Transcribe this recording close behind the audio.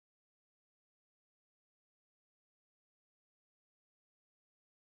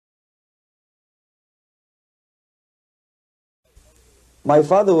My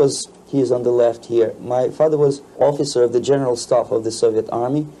father was, he is on the left here, my father was officer of the General Staff of the Soviet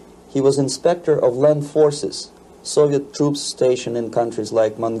Army. He was inspector of land forces, Soviet troops stationed in countries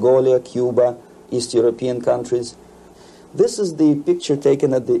like Mongolia, Cuba, East European countries. This is the picture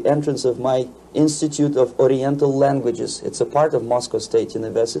taken at the entrance of my Institute of Oriental Languages. It's a part of Moscow State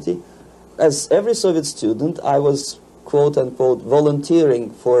University. As every Soviet student, I was, quote-unquote, volunteering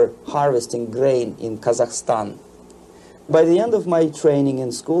for harvesting grain in Kazakhstan. By the end of my training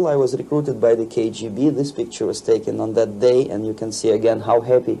in school, I was recruited by the KGB. This picture was taken on that day, and you can see again how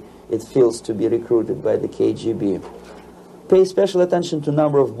happy it feels to be recruited by the KGB. Pay special attention to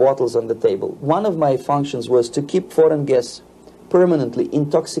number of bottles on the table. One of my functions was to keep foreign guests permanently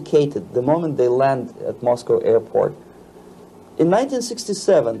intoxicated the moment they land at Moscow airport. In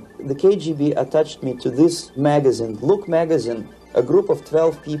 1967, the KGB attached me to this magazine, Look magazine. A group of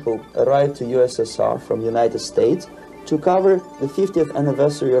 12 people arrived to USSR from United States to cover the 50th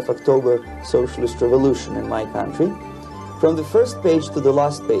anniversary of October Socialist Revolution in my country. From the first page to the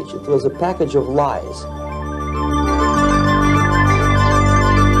last page, it was a package of lies.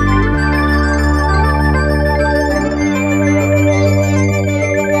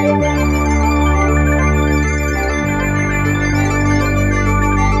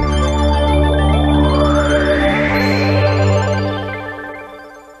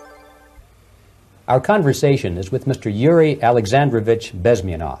 Our conversation is with Mr. Yuri Alexandrovich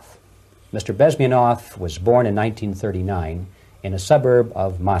Bezmenov. Mr. Bezmenov was born in 1939 in a suburb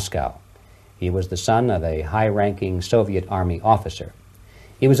of Moscow. He was the son of a high-ranking Soviet Army officer.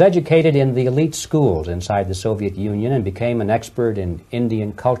 He was educated in the elite schools inside the Soviet Union and became an expert in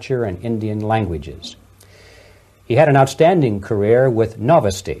Indian culture and Indian languages. He had an outstanding career with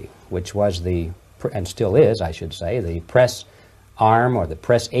Novosti, which was the, and still is, I should say, the press arm or the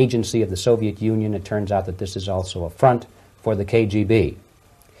press agency of the Soviet Union. It turns out that this is also a front for the KGB.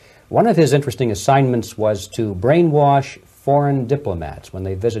 One of his interesting assignments was to brainwash foreign diplomats when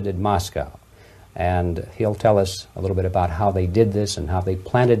they visited Moscow. And he'll tell us a little bit about how they did this and how they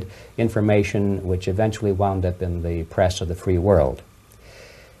planted information which eventually wound up in the press of the free world.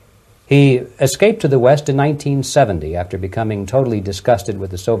 He escaped to the West in 1970 after becoming totally disgusted with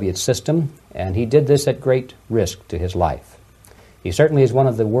the Soviet system, and he did this at great risk to his life. He certainly is one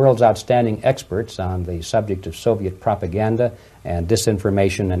of the world's outstanding experts on the subject of Soviet propaganda and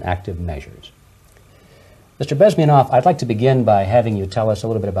disinformation and active measures. Mr. Bezmenov, I'd like to begin by having you tell us a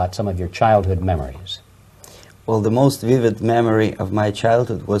little bit about some of your childhood memories. Well, the most vivid memory of my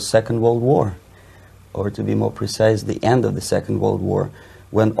childhood was Second World War, or to be more precise, the end of the Second World War,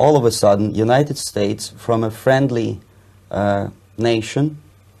 when all of a sudden United States, from a friendly nation,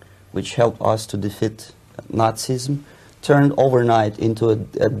 which helped us to defeat Nazism, turned overnight into a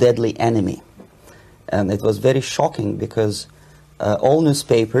deadly enemy. And it was very shocking because all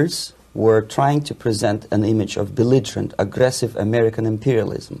newspapers were trying to present an image of belligerent, aggressive American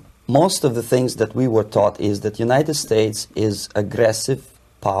imperialism. Most of the things that we were taught is that United States is aggressive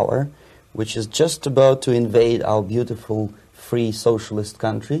power, which is just about to invade our beautiful, free, socialist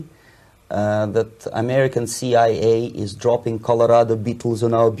country, that American CIA is dropping Colorado beetles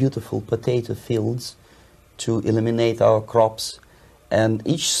on our beautiful potato fields to eliminate our crops, and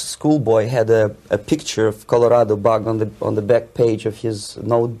each schoolboy had a picture of Colorado bug on the back page of his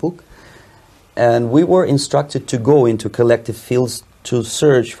notebook, and we were instructed to go into collective fields to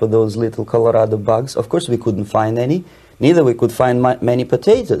search for those little Colorado bugs. Of course, we couldn't find any, neither we could find many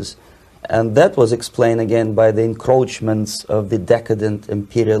potatoes, and that was explained again by the encroachments of the decadent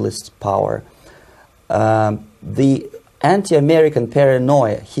imperialist power. The anti-American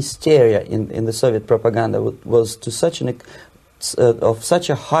paranoia, hysteria in the Soviet propaganda was to such of such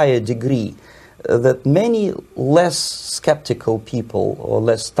a higher degree that many less skeptical people or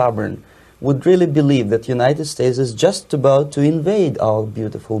less stubborn would really believe that United States is just about to invade our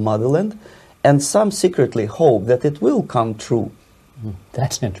beautiful motherland, and some secretly hope that it will come true.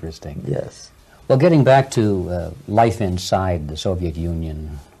 That's interesting. Yes. Well, getting back to life inside the Soviet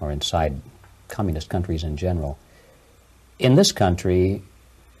Union or inside communist countries in general, in this country,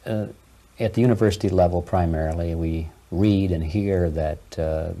 at the university level primarily, we read and hear that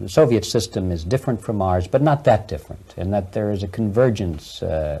the Soviet system is different from ours, but not that different, and that there is a convergence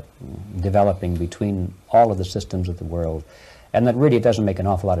developing between all of the systems of the world, and that really it doesn't make an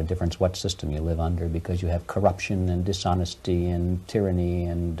awful lot of difference what system you live under because you have corruption and dishonesty and tyranny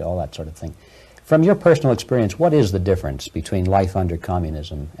and all that sort of thing. From your personal experience, what is the difference between life under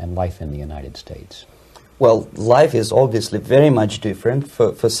communism and life in the United States? Well, life is obviously very much different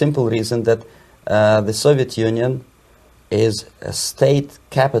for simple reason that the Soviet Union is a state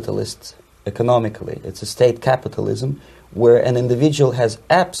capitalist economically. It's a state capitalism where an individual has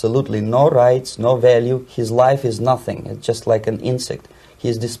absolutely no rights, no value, his life is nothing, it's just like an insect. He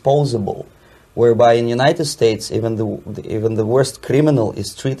is disposable, whereby in the United States, even the worst criminal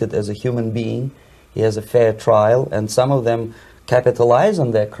is treated as a human being. He has a fair trial, and some of them capitalize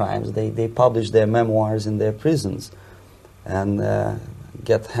on their crimes. They publish their memoirs in their prisons and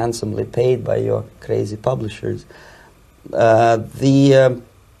get handsomely paid by your crazy publishers. The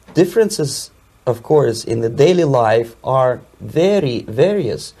differences, of course, in the daily life are very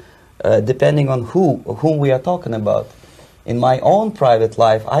various, depending on whom we are talking about. In my own private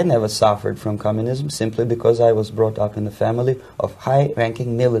life, I never suffered from communism simply because I was brought up in a family of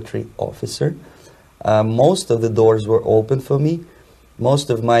high-ranking military officer. Most of the doors were open for me. Most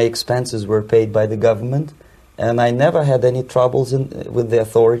of my expenses were paid by the government, and I never had any troubles with the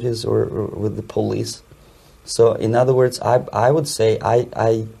authorities or with the police. So, in other words, I would say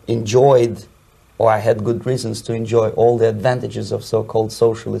I enjoyed, or I had good reasons to enjoy, all the advantages of so-called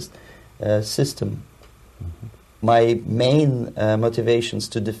socialist system. Mm-hmm. My main motivations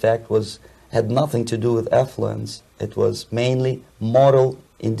to defect had nothing to do with affluence. It was mainly moral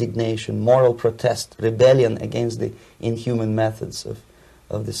indignation, moral protest, rebellion against the inhuman methods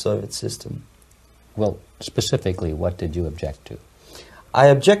of the Soviet system. Well, specifically, what did you object to? I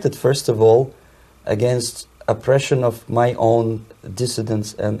objected, first of all, against oppression of my own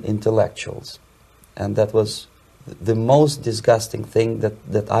dissidents and intellectuals. And that was the most disgusting thing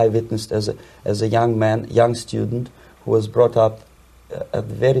that I witnessed as a young man, young student, who was brought up at a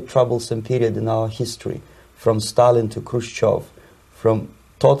very troublesome period in our history, from Stalin to Khrushchev, from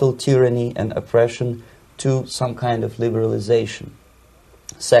total tyranny and oppression to some kind of liberalization.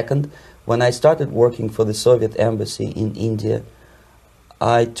 Second, when I started working for the Soviet embassy in India,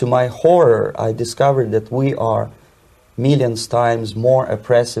 to my horror, I discovered that we are millions times more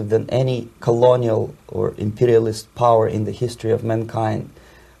oppressive than any colonial or imperialist power in the history of mankind.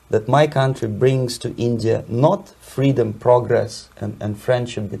 That my country brings to India not freedom, progress, and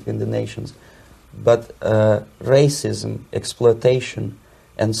friendship between the nations, but racism, exploitation,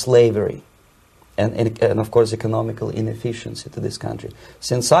 and slavery, and of course economical inefficiency to this country.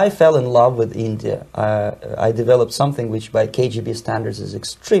 Since I fell in love with India, I developed something which by KGB standards is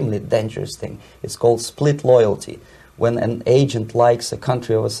extremely dangerous thing. It's called split loyalty, when an agent likes a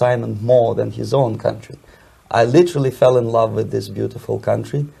country of assignment more than his own country. I literally fell in love with this beautiful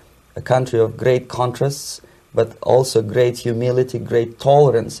country, a country of great contrasts, but also great humility, great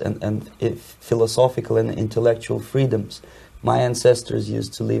tolerance, and philosophical and intellectual freedoms. My ancestors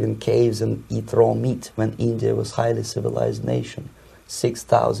used to live in caves and eat raw meat when India was a highly civilized nation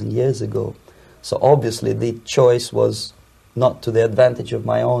 6,000 years ago. So obviously the choice was not to the advantage of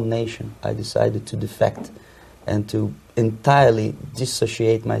my own nation. I decided to defect and to entirely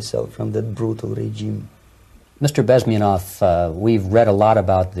dissociate myself from that brutal regime. Mr. Bezmenov, we've read a lot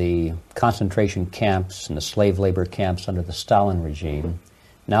about the concentration camps and the slave labor camps under the Stalin regime.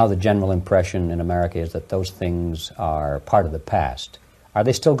 Now the general impression in America is that those things are part of the past. Are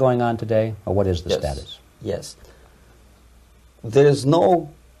they still going on today, or what is the status? Yes. There is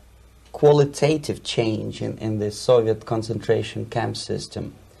no qualitative change in the Soviet concentration camp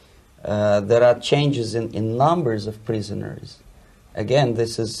system. There are changes in numbers of prisoners. Again,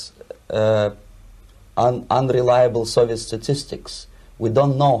 this is unreliable Soviet statistics. We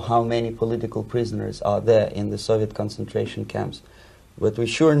don't know how many political prisoners are there in the Soviet concentration camps. But we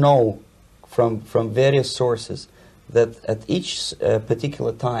sure know from various sources that at each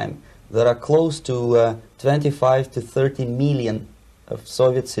particular time there are close to 25 to 30 million of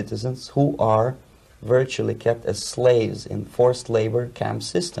Soviet citizens who are virtually kept as slaves in forced labor camp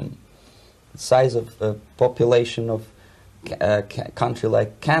system. The size of the population of a country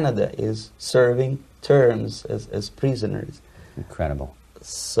like Canada is serving terms as prisoners. Incredible.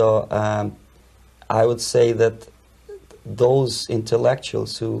 So I would say that those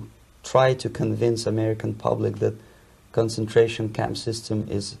intellectuals who try to convince American public that concentration camp system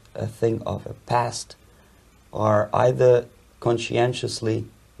is a thing of a past are either conscientiously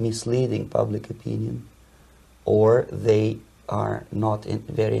misleading public opinion, or they are not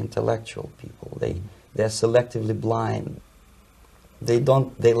very intellectual people. They're selectively blind. They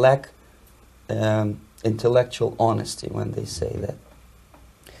lack intellectual honesty when they say that.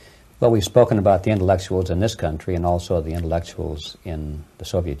 Well, we've spoken about the intellectuals in this country and also the intellectuals in the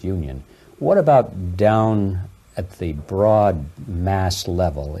Soviet Union. What about down at the broad mass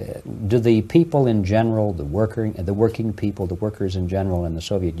level? Do the people in general, the working people, the workers in general in the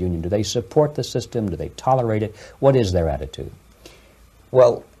Soviet Union, do they support the system? Do they tolerate it? What is their attitude?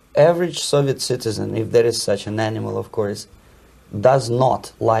 Well, average Soviet citizen, if there is such an animal, of course, does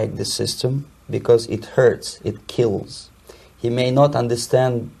not like the system because it hurts, it kills. he may not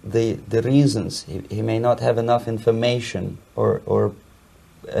understand the reasons. He may not have enough information or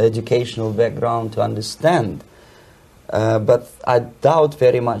educational background to understand. But I doubt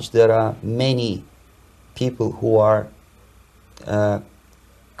very much there are many people who are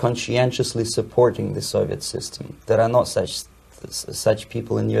conscientiously supporting the Soviet system. There are not such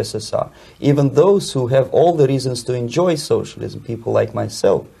people in USSR. Even those who have all the reasons to enjoy socialism, people like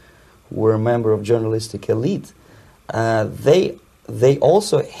myself, who were a member of journalistic elite, they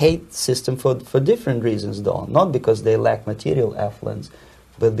also hate the system for different reasons, though. Not because they lack material affluence,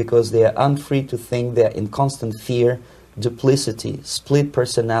 but because they are unfree to think, they are in constant fear, duplicity, split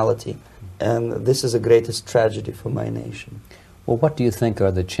personality. And this is the greatest tragedy for my nation. Well, what do you think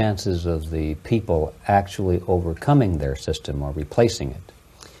are the chances of the people actually overcoming their system or replacing it?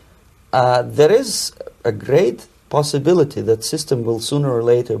 There is a great possibility that system will sooner or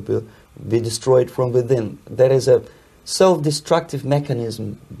later be destroyed from within. There is a self-destructive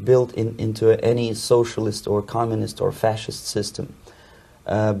mechanism built into any socialist or communist or fascist system,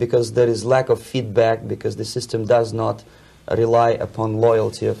 because there is lack of feedback, because the system does not rely upon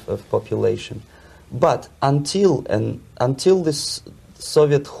loyalty of population. But until this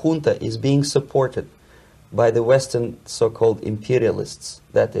Soviet junta is being supported by the Western so-called imperialists,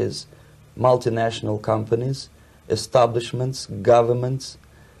 that is, multinational companies, establishments, governments,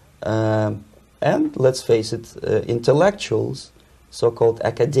 and let's face it, intellectuals, so-called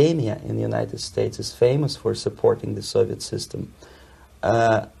academia in the United States is famous for supporting the Soviet system.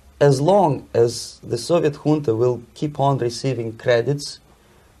 As long as the Soviet junta will keep on receiving credits,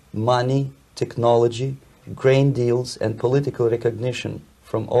 money, technology, grain deals, and political recognition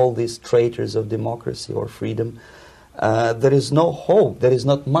from all these traitors of democracy or freedom, there is no hope, there is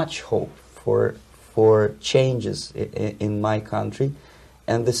not much hope for changes in my country,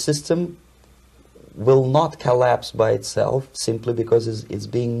 and the system will not collapse by itself simply because it's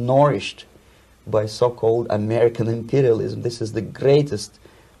being nourished by so-called American imperialism. This is the greatest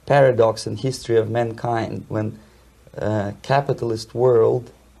paradox in history of mankind, when capitalist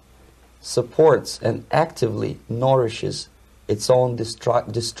world supports and actively nourishes its own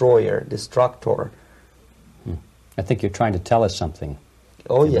destructor. I think you're trying to tell us something.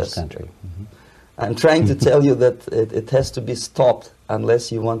 Oh, in yes. This country. Mm-hmm. I'm trying to tell you that it has to be stopped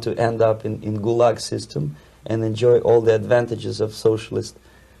unless you want to end up in Gulag system and enjoy all the advantages of socialist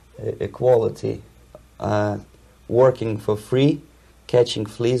equality. Working for free, catching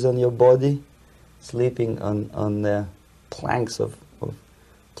fleas on your body, sleeping on the planks of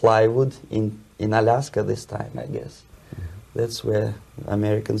plywood in Alaska this time, I guess. Mm-hmm. That's where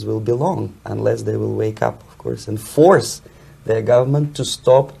Americans will belong, unless they will wake up, of course, and force their government to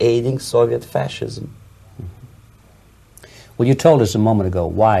stop aiding Soviet fascism. Mm-hmm. Well, you told us a moment ago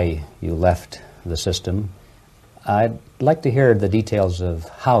why you left the system. I'd like to hear the details of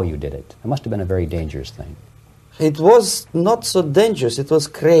how you did it. It must have been a very dangerous thing. It was not so dangerous, it was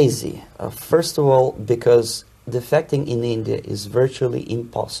crazy. First of all, because defecting in India is virtually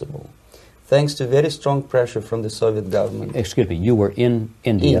impossible, thanks to very strong pressure from the Soviet government. Excuse me, you were in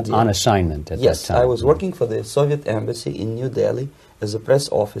India on assignment at that time. Yes, I was working for the Soviet embassy in New Delhi as a press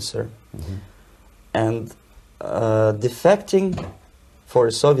officer. Mm-hmm. And defecting for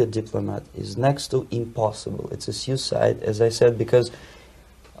a Soviet diplomat is next to impossible. It's a suicide, as I said, because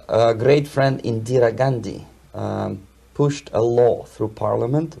a great friend Indira Gandhi pushed a law through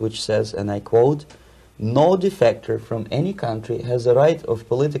parliament which says, and I quote, "No defector from any country has a right of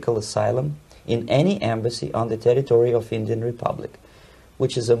political asylum in any embassy on the territory of Indian Republic,"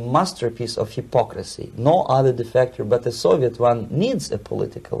 which is a masterpiece of hypocrisy. No other defector but the Soviet one needs a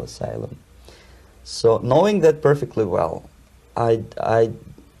political asylum. So, knowing that perfectly well,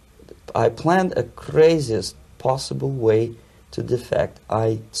 I planned a craziest possible way to defect.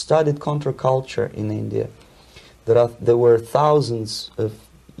 I studied counterculture in India. There were thousands of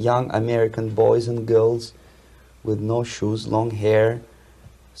young American boys and girls with no shoes, long hair,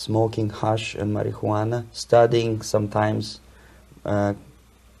 smoking hash and marijuana, studying sometimes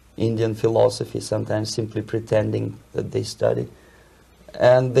Indian philosophy, sometimes simply pretending that they study.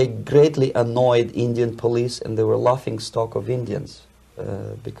 And they greatly annoyed Indian police, and they were laughing stock of Indians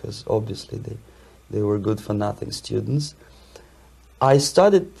because obviously they were good-for-nothing students. I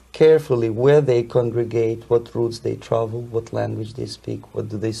studied carefully where they congregate, what routes they travel, what language they speak, what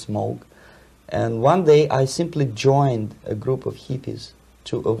do they smoke. And one day I simply joined a group of hippies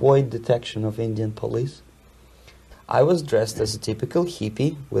to avoid detection of Indian police. I was dressed as a typical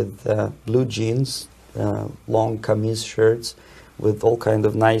hippie with blue jeans, long kameez shirts with all kind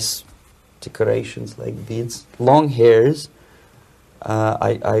of nice decorations like beads, long hairs,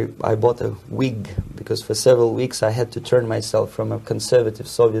 I bought a wig because for several weeks I had to turn myself from a conservative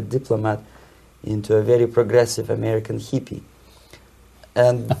Soviet diplomat into a very progressive American hippie.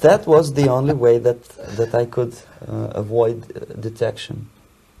 And that was the only way that I could avoid detection.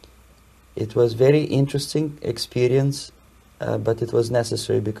 It was very interesting experience, but it was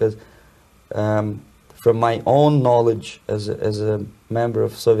necessary because from my own knowledge as a member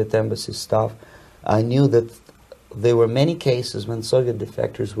of Soviet embassy staff, I knew that there were many cases when Soviet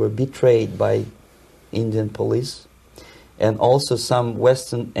defectors were betrayed by Indian police, and also some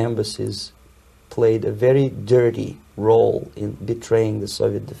Western embassies played a very dirty role in betraying the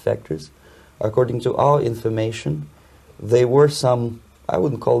Soviet defectors. According to our information, they were some, I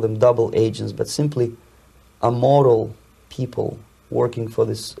wouldn't call them double agents, but simply amoral people working for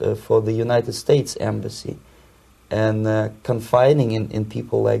this for the United States embassy, and confiding in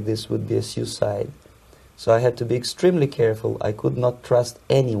people like this would be a suicide. So I had to be extremely careful. I could not trust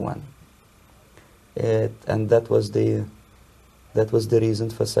anyone, and that was the reason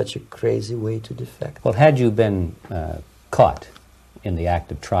for such a crazy way to defect. Well, had you been caught in the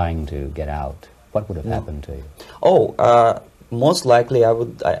act of trying to get out, what would have happened to you? Oh, most likely I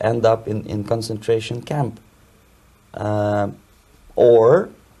would end up in concentration camp, or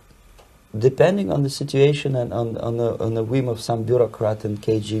depending on the situation and on the whim of some bureaucrat in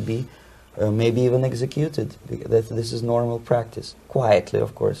KGB, maybe even executed. This is normal practice, quietly,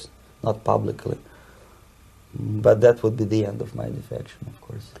 of course, not publicly. But that would be the end of my defection, of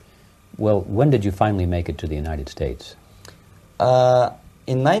course. Well, when did you finally make it to the United States?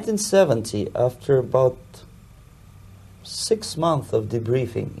 In 1970, after about 6 months of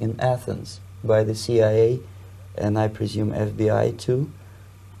debriefing in Athens by the CIA, and I presume FBI too,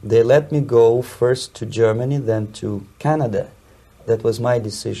 they let me go first to Germany, then to Canada. That was my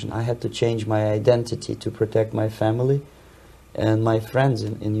decision. I had to change my identity to protect my family and my friends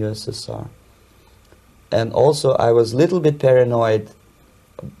in USSR. And also I was a little bit paranoid,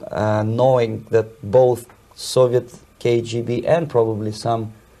 knowing that both Soviet KGB and probably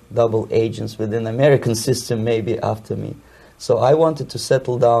some double agents within the American system may be after me. So I wanted to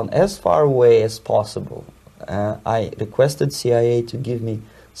settle down as far away as possible. I requested CIA to give me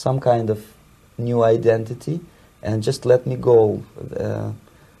some kind of new identity and just let me go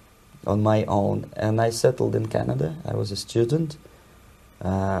on my own. And I settled in Canada. I was a student.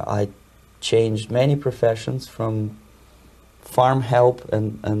 I changed many professions, from farm help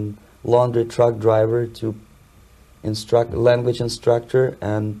and laundry truck driver to language instructor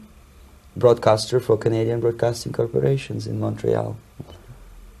and broadcaster for Canadian Broadcasting Corporations in Montreal.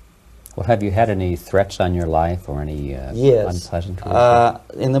 Well, have you had any threats on your life or any unpleasant?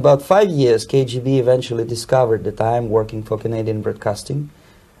 In about 5 years, KGB eventually discovered that I am working for Canadian Broadcasting.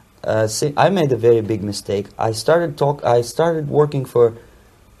 I made a very big mistake. I started working for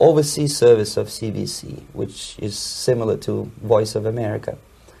overseas service of CBC, which is similar to Voice of America,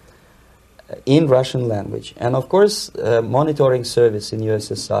 in Russian language. And of course, monitoring service in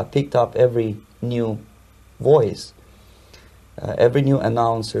USSR picked up every new voice. Every new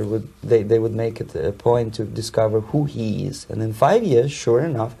announcer they would make it a point to discover who he is. And in 5 years, sure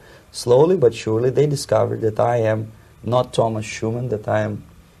enough, slowly but surely, they discovered that I am not Thomas Schumann, that I am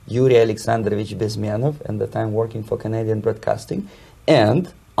Yuri Alexandrovich Bezmenov, and that I am working for Canadian Broadcasting,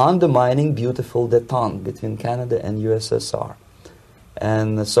 and undermining beautiful détente between Canada and USSR.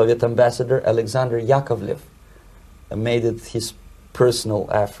 And the Soviet ambassador Alexander Yakovlev made it his personal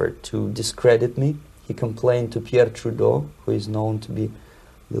effort to discredit me. He complained to Pierre Trudeau, who is known to be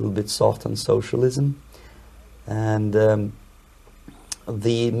a little bit soft on socialism. And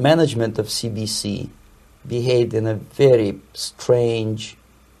the management of CBC behaved in a very strange,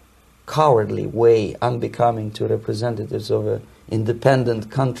 cowardly way, unbecoming to representatives of an independent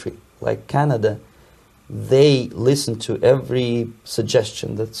country like Canada. They listened to every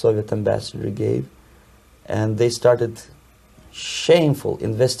suggestion that Soviet ambassador gave, and they started shameful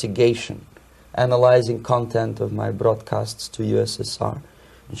investigation, analyzing content of my broadcasts to USSR.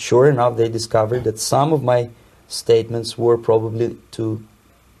 And sure enough, they discovered that some of my statements were probably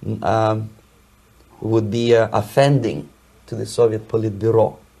would be offending to the Soviet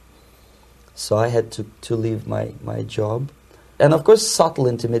Politburo. So I had to leave my job. And of course, subtle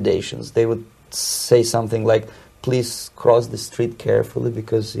intimidations. They would say something like, please cross the street carefully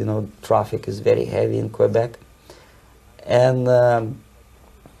because, you know, traffic is very heavy in Quebec. And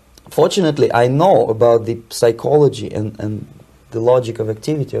fortunately, I know about the psychology and the logic of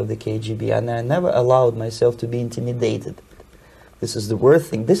activity of the KGB, and I never allowed myself to be intimidated. This is the worst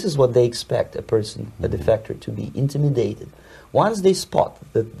thing. This is what they expect a person, a defector, to be intimidated. Once they spot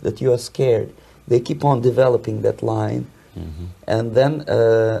that you are scared, they keep on developing that line, And then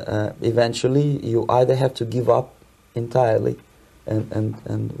eventually you either have to give up entirely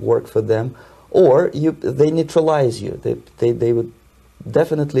and work for them, or they neutralize you. They would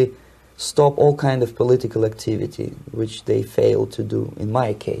definitely stop all kind of political activity, which they failed to do in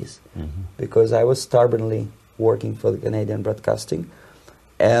my case, because I was stubbornly working for the Canadian Broadcasting.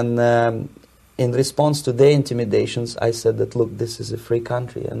 And in response to their intimidations, I said that, look, this is a free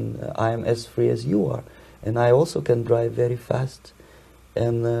country, and I am as free as you are. And I also can drive very fast.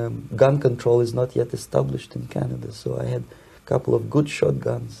 And gun control is not yet established in Canada, so I had a couple of good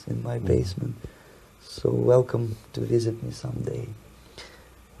shotguns in my basement. So welcome to visit me someday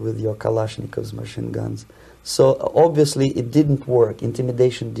with your Kalashnikovs machine guns. So obviously it didn't work.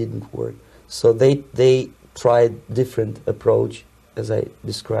 Intimidation didn't work. So they tried different approach, as I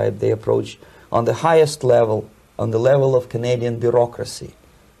described. They approached on the highest level, on the level of Canadian bureaucracy.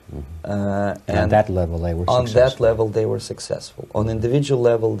 And at that level they were successful. On that level they were successful. On individual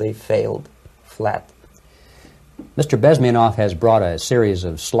level they failed flat. Mr. Bezmenov has brought a series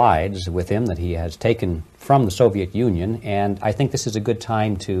of slides with him that he has taken from the Soviet Union, and I think this is a good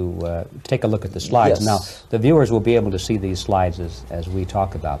time to take a look at the slides. Yes. Now, the viewers will be able to see these slides as we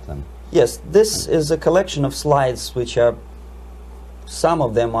talk about them. Yes, this is a collection of slides which are, some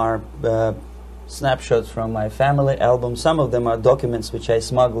of them are snapshots from my family album, some of them are documents which I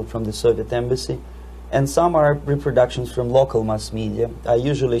smuggled from the Soviet embassy, and some are reproductions from local mass media. I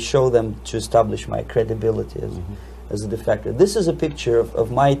usually show them to establish my credibility as a defector. This is a picture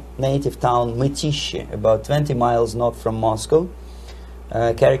of my native town, Mytishi, about 20 miles north from Moscow.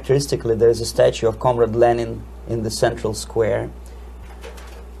 Characteristically, there is a statue of Comrade Lenin in the central square.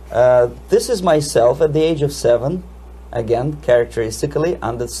 This is myself at the age of 7, again, characteristically,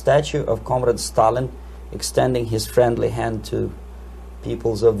 under the statue of Comrade Stalin, extending his friendly hand to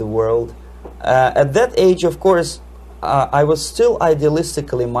peoples of the world. At that age, of course, I was still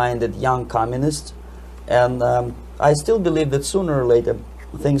idealistically minded young communist, and I still believe that sooner or later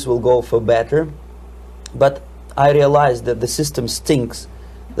things will go for better. But I realized that the system stinks,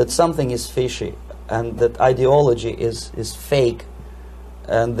 that something is fishy, and that ideology is fake.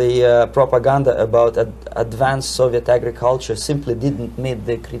 And the propaganda about advanced Soviet agriculture simply didn't meet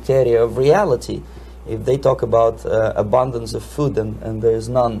the criteria of reality. If they talk about abundance of food and there is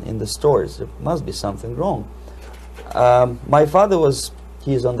none in the stores, there must be something wrong. My father was,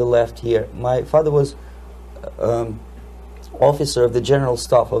 he is on the left here, my father was officer of the General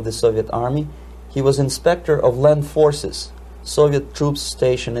Staff of the Soviet Army. He was inspector of land forces, Soviet troops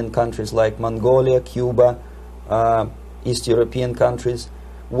stationed in countries like Mongolia, Cuba, East European countries.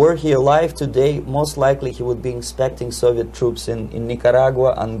 Were he alive today, most likely he would be inspecting Soviet troops in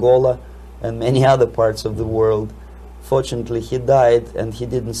Nicaragua, Angola, and many other parts of the world. Fortunately, he died and he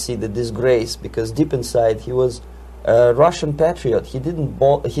didn't see the disgrace, because deep inside he was a Russian patriot. He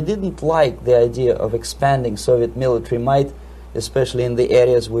didn't like the idea of expanding Soviet military might, especially in the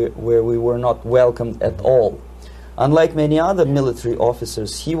areas where we were not welcomed at all. Unlike many other military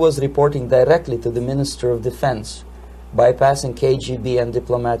officers, he was reporting directly to the Minister of Defense, bypassing KGB and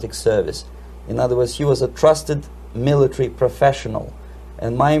diplomatic service. In other words, he was a trusted military professional.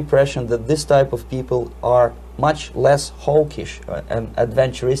 And my impression that this type of people are much less hawkish and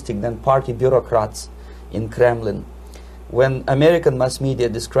adventuristic than party bureaucrats in Kremlin. When American mass media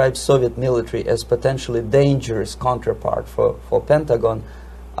describes Soviet military as potentially dangerous counterpart for Pentagon,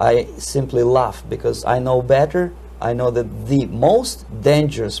 I simply laugh, because I know better. I know that the most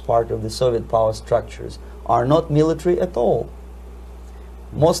dangerous part of the Soviet power structures are not military at all.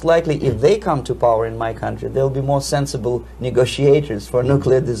 Most likely, if they come to power in my country, they'll be more sensible negotiators for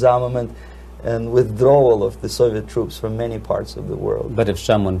nuclear disarmament and withdrawal of the Soviet troops from many parts of the world. But if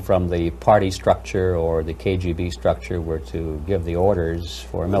someone from the party structure or the KGB structure were to give the orders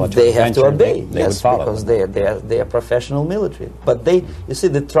for a military intervention, they have to obey, they would follow, because they are professional military. But they, you see,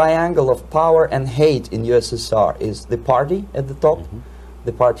 the triangle of power and hate in USSR is the party at the top,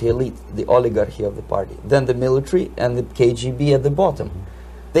 the party elite, the oligarchy of the party, then the military and the KGB at the bottom.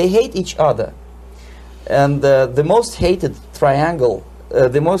 They hate each other, and the most hated triangle,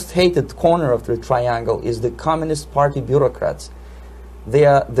 the most hated corner of the triangle is the Communist Party bureaucrats. They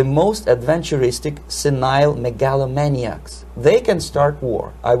are the most adventuristic, senile megalomaniacs. They can start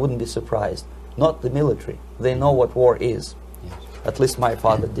war, I wouldn't be surprised. Not the military. They know what war is. Yes. At least my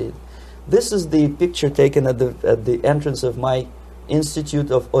father did. This is the picture taken at the entrance of my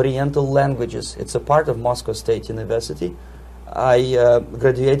Institute of Oriental Languages. It's a part of Moscow State University. I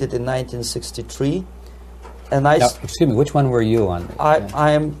graduated in 1963. And now, excuse me, which one were you on?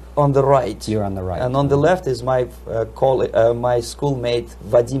 I am on the right. You're on the right. And on the left is my my schoolmate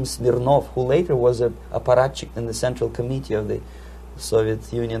Vadim Smirnov, who later was a apparatchik in the Central Committee of the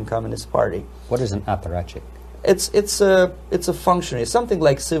Soviet Union Communist Party. What is an apparatchik? It's a functionary, something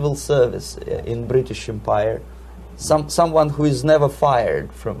like civil service in British Empire. Someone who is never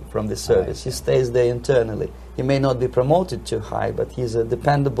fired from the service. He stays there internally. He may not be promoted too high, but he's a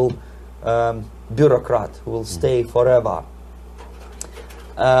dependable bureaucrat who will stay forever.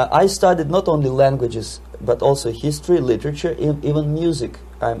 I studied not only languages, but also history, literature, even music.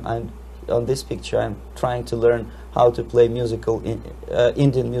 I'm on this picture. I'm trying to learn how to play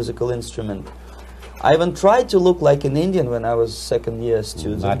Indian musical instrument. I even tried to look like an Indian when I was second-year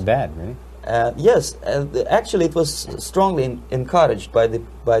student. Not bad, really. Yes, actually, it was strongly encouraged by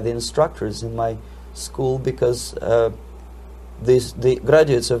the instructors in my school, because the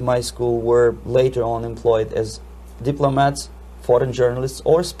graduates of my school were later on employed as diplomats, foreign journalists,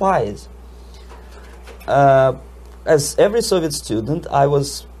 or spies. As every Soviet student, I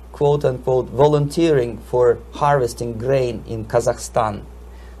was quote-unquote volunteering for harvesting grain in Kazakhstan.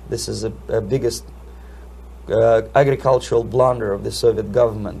 This is the biggest agricultural blunder of the Soviet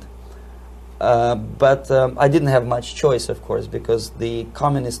government. But I didn't have much choice, of course, because the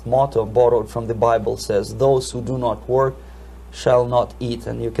communist motto borrowed from the Bible says, "Those who do not work shall not eat."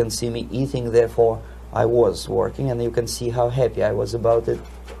 And you can see me eating, therefore I was working, and you can see how happy I was about it.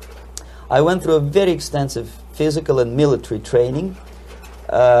 I went through a very extensive physical and military training,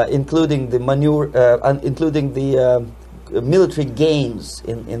 including the military games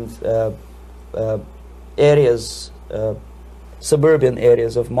in areas, suburban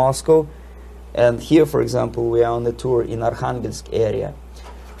areas of Moscow. And here, for example, we are on a tour in Arkhangelsk area.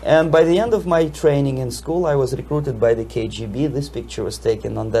 And by the end of my training in school, I was recruited by the KGB. This picture was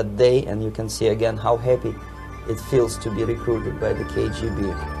taken on that day, and you can see again how happy it feels to be recruited by the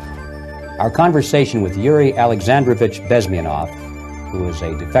KGB. Our conversation with Yuri Alexandrovich Bezmenov, who is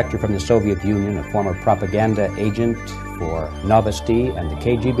a defector from the Soviet Union, a former propaganda agent for Novosti and the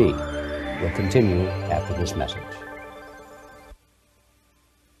KGB, will continue after this message.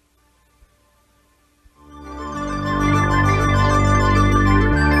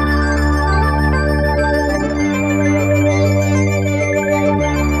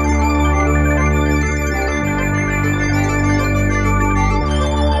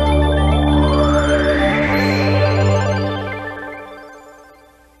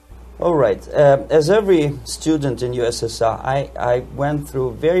 As every student in USSR, I went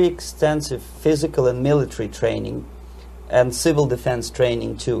through very extensive physical and military training and civil defense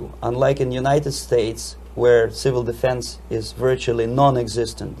training too. Unlike in the United States, where civil defense is virtually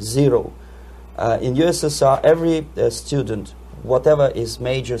non-existent, zero. In USSR, every student, whatever his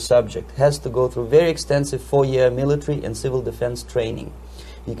major subject, has to go through very extensive 4-year military and civil defense training.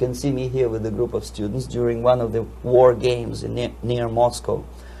 You can see me here with a group of students during one of the war games near Moscow.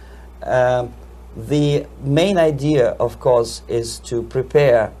 The main idea, of course, is to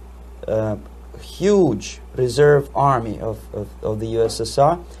prepare a huge reserve army of the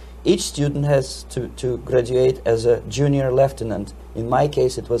USSR. Each student has to graduate as a junior lieutenant. In my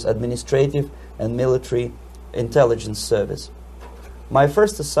case, it was administrative and military intelligence service. My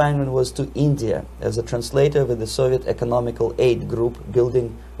first assignment was to India as a translator with the Soviet Economical Aid Group,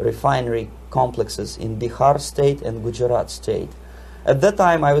 building refinery complexes in Bihar state and Gujarat state. At that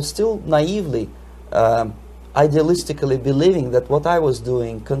time, I was still naively, idealistically believing that what I was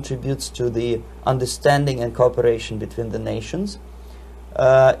doing contributes to the understanding and cooperation between the nations.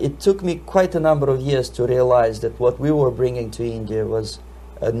 It took me quite a number of years to realize that what we were bringing to India was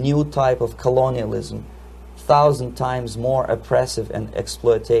a new type of colonialism, 1,000 times more oppressive and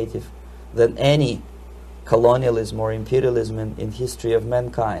exploitative than any colonialism or imperialism in history of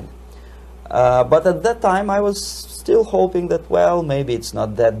mankind. But at that time, I was still hoping that, well, maybe it's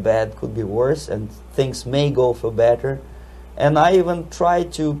not that bad, could be worse, and things may go for better. And I even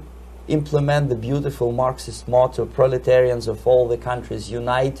tried to implement the beautiful Marxist motto, proletarians of all the countries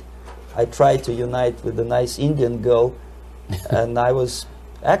unite. I tried to unite with a nice Indian girl, and I was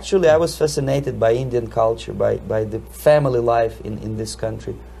fascinated by Indian culture, by the family life in this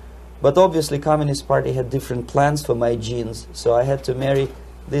country. But obviously, Communist Party had different plans for my genes, so I had to marry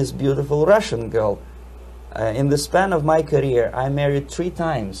this beautiful Russian girl. In the span of my career, I married 3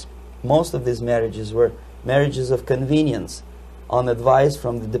 times. Most of these marriages were marriages of convenience, on advice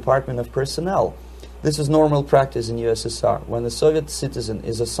from the Department of Personnel. This is normal practice in USSR. When a Soviet citizen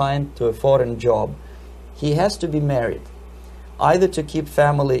is assigned to a foreign job, he has to be married, either to keep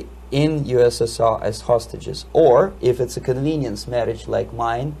family in USSR as hostages, or, if it's a convenience marriage like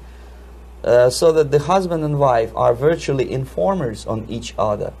mine, so that the husband and wife are virtually informers on each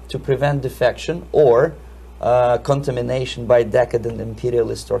other to prevent defection or contamination by decadent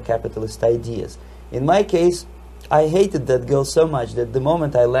imperialist or capitalist ideas. In my case, I hated that girl so much that the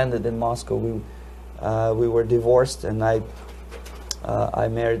moment I landed in Moscow, we were divorced, and I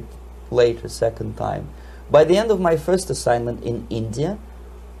married later, second time. By the end of my first assignment in India,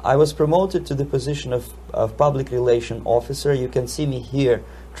 I was promoted to the position of public relation officer. You can see me here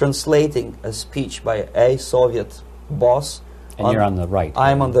translating a speech by a Soviet boss. And you're on the right.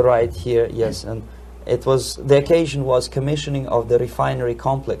 I'm on the right here, yes. And it was, the occasion was commissioning of the refinery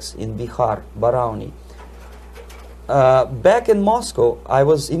complex in Bihar, Barauni. Back in Moscow, I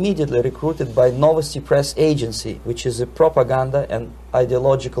was immediately recruited by Novosti Press Agency, which is a propaganda and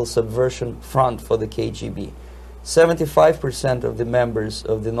ideological subversion front for the KGB. 75% of the members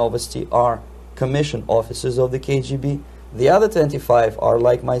of the Novosti are commissioned officers of the KGB. The other 25 are,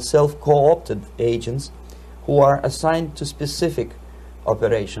 like myself, co-opted agents who are assigned to specific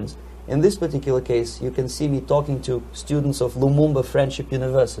operations. In this particular case, you can see me talking to students of Lumumba Friendship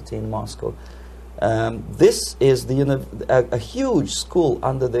University in Moscow. This is a huge school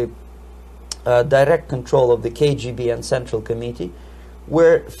under the direct control of the KGB and Central Committee,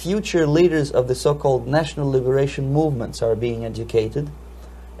 where future leaders of the so-called national liberation movements are being educated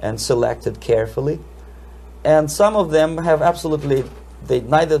and selected carefully. And some of them have absolutely,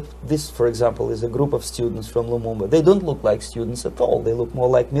 this, for example, is a group of students from Lumumba. They don't look like students at all. They look more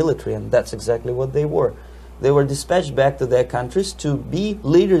like military, and that's exactly what they were. They were dispatched back to their countries to be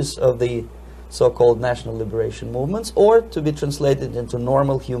leaders of the so-called national liberation movements, or to be translated into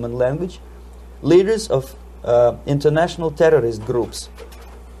normal human language, leaders of international terrorist groups.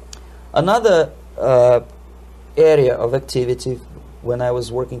 Another area of activity when I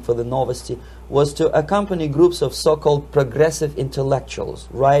was working for the Novosti was to accompany groups of so-called progressive intellectuals,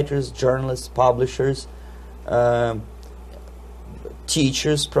 writers, journalists, publishers,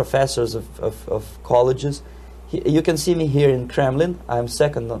 teachers, professors of colleges. You can see me here in Kremlin. I'm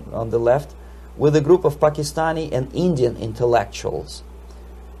second on the left, with a group of Pakistani and Indian intellectuals.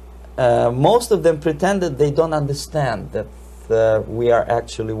 Most of them pretended they don't understand that we are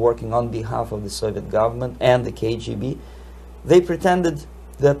actually working on behalf of the Soviet government and the KGB. They pretended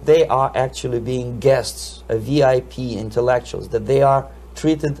that they are actually being guests, VIP intellectuals, that they are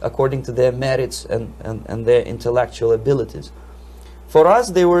treated according to their merits and their intellectual abilities. For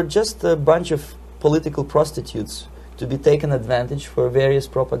us, they were just a bunch of political prostitutes to be taken advantage for various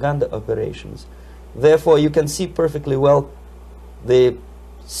propaganda operations. Therefore, you can see perfectly well the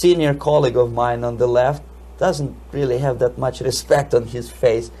senior colleague of mine on the left doesn't really have that much respect on his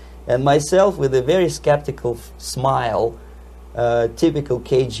face, and myself with a very skeptical smile, typical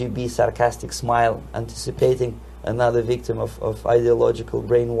KGB sarcastic smile, anticipating another victim of ideological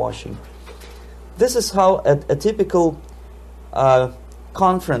brainwashing. This is how a typical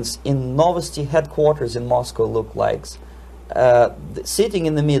conference in Novosti headquarters in Moscow looked like. Sitting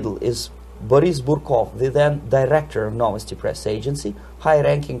in the middle is Boris Burkov, the then director of Novosti Press Agency,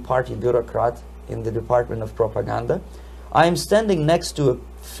 high-ranking party bureaucrat in the Department of Propaganda. I am standing next to a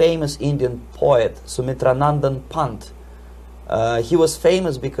famous Indian poet, Sumitranandan Pant. He was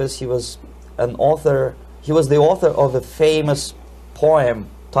famous because he was an author. He was the author of a famous poem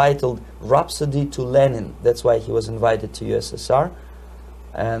titled Rhapsody to Lenin. That's why he was invited to USSR,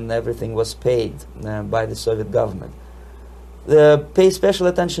 and everything was paid by the Soviet government. Pay special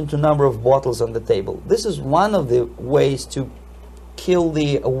attention to number of bottles on the table. This is one of the ways to kill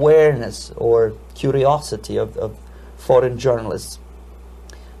the awareness or curiosity of foreign journalists.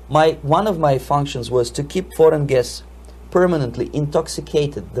 One of my functions was to keep foreign guests permanently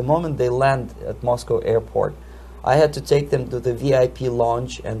intoxicated the moment they land at Moscow airport. I had to take them to the VIP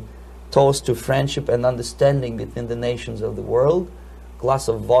lounge and toast to friendship and understanding between the nations of the world. Glass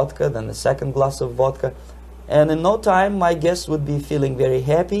of vodka, then a second glass of vodka. And in no time, my guests would be feeling very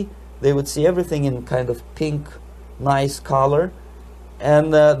happy. They would see everything in kind of pink, nice color.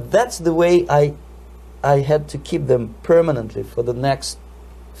 And that's the way I had to keep them permanently for the next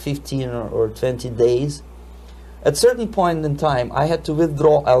 15 or 20 days. At a certain point in time, I had to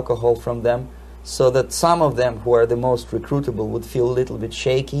withdraw alcohol from them so that some of them who are the most recruitable would feel a little bit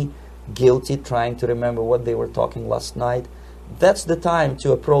shaky, guilty, trying to remember what they were talking last night. That's the time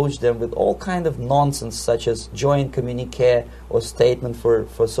to approach them with all kind of nonsense, such as joint communique or statement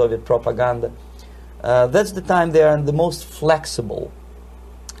for Soviet propaganda. That's the time they are the most flexible.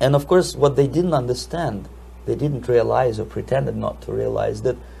 And of course, what they didn't understand, they didn't realize or pretended not to realize,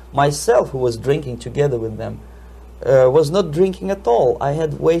 that myself, who was drinking together with them, was not drinking at all. I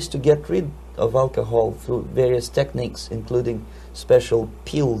had ways to get rid of alcohol through various techniques, including special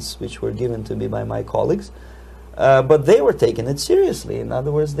pills which were given to me by my colleagues. But they were taking it seriously. In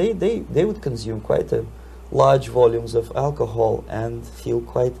other words, they would consume quite large volumes of alcohol and feel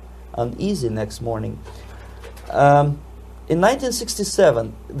quite uneasy next morning. In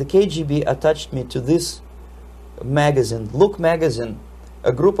 1967, the KGB attached me to this magazine, Look magazine.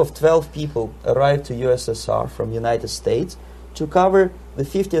 A group of 12 people arrived to USSR from United States to cover the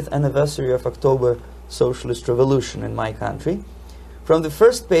 50th anniversary of October Socialist Revolution in my country. From the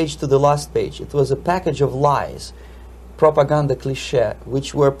first page to the last page, it was a package of lies, propaganda cliché,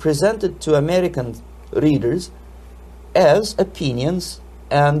 which were presented to American readers as opinions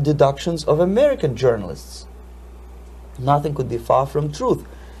and deductions of American journalists. Nothing could be far from truth.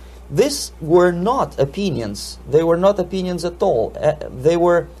 These were not opinions. They were not opinions at all. They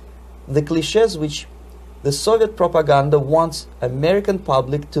were the clichés which the Soviet propaganda wants American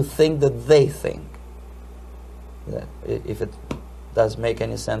public to think that they think. If it does make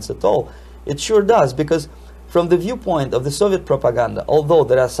any sense at all. It sure does, because from the viewpoint of the Soviet propaganda, although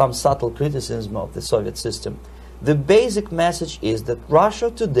there are some subtle criticism of the Soviet system, the basic message is that Russia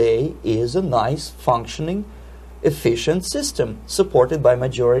today is a nice, functioning, efficient system supported by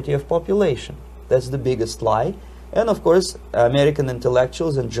majority of population. That's the biggest lie. And of course, American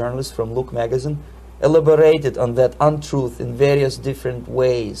intellectuals and journalists from Look magazine elaborated on that untruth in various different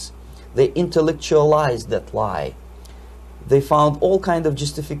ways. They intellectualized that lie. They found all kinds of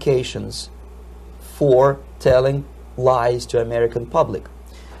justifications for telling lies to American public.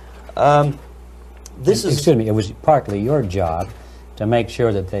 Excuse me, it was partly your job to make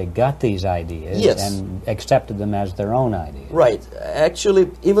sure that they got these ideas, yes, and accepted them as their own ideas. Right.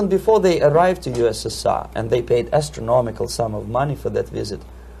 Actually, even before they arrived to USSR, and they paid astronomical sum of money for that visit,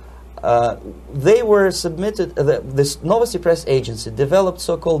 they were submitted, this Novosti Press Agency developed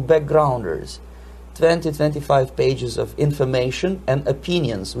so-called backgrounders, 20-25 pages of information and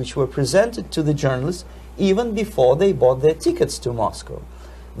opinions which were presented to the journalists even before they bought their tickets to Moscow.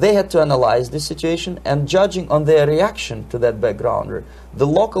 They had to analyze the situation, and judging on their reaction to that backgrounder, the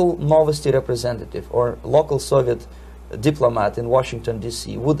local Novosti representative or local Soviet diplomat in Washington,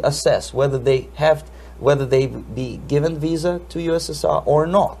 D.C. would assess whether they be given visa to USSR or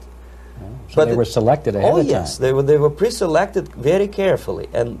not. So they were selected ahead of time. Oh yes, they were pre-selected very carefully,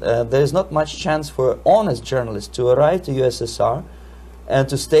 and there is not much chance for honest journalists to arrive to USSR and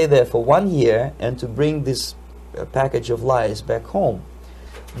to stay there for 1 year and to bring this package of lies back home.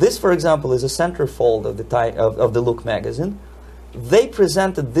 This, for example, is a centerfold of the Look magazine. They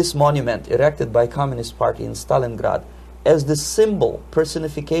presented this monument erected by Communist Party in Stalingrad as the symbol,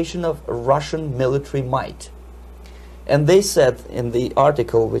 personification of Russian military might. And they said in the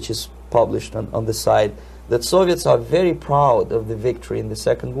article, which is published on the site, that Soviets are very proud of the victory in the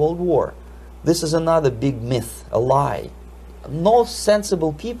Second World War. This is another big myth, a lie. No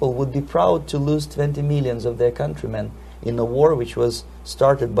sensible people would be proud to lose 20 millions of their countrymen in a war which was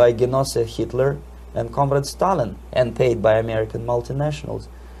started by Genoese Hitler and Comrade Stalin and paid by American multinationals.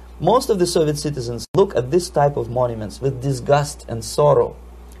 Most of the Soviet citizens look at this type of monuments with disgust and sorrow,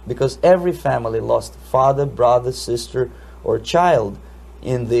 because every family lost father, brother, sister, or child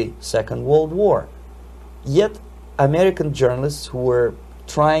in the Second World War. Yet American journalists who were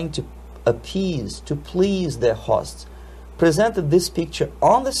trying to appease, to please their hosts, presented this picture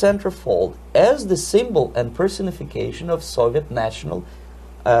on the centerfold as the symbol and personification of Soviet national,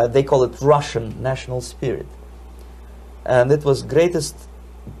 they call it Russian national spirit. And it was greatest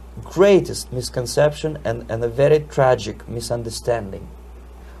misconception and a very tragic misunderstanding.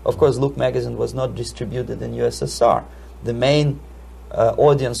 Of course, Look magazine was not distributed in USSR. The main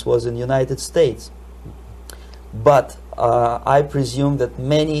audience was in United States. But I presume that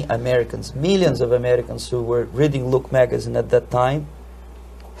many Americans, millions of Americans who were reading Look magazine at that time,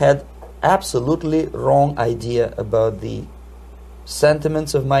 had absolutely wrong idea about the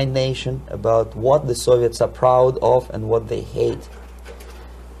sentiments of my nation, about what the Soviets are proud of and what they hate.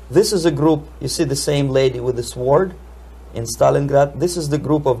 This is a group, you see the same lady with the sword in Stalingrad. This is the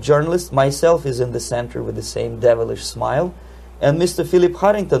group of journalists. Myself is in the center with the same devilish smile. And Mr. Philip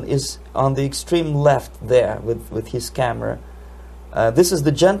Harrington is on the extreme left there with his camera. This is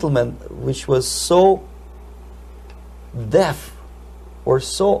the gentleman which was so deaf or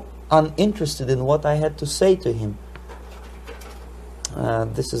so uninterested in what I had to say to him.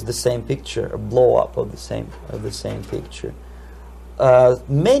 This is the same picture, a blow-up of the same picture.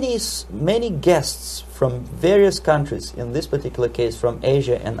 Many guests from various countries, in this particular case from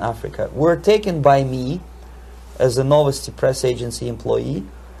Asia and Africa, were taken by me as a Novosti Press Agency employee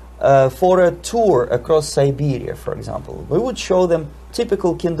for a tour across Siberia, for example. We would show them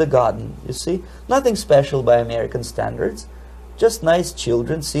typical kindergarten, you see. Nothing special by American standards. Just nice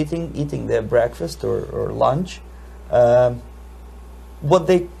children sitting, eating their breakfast or lunch. What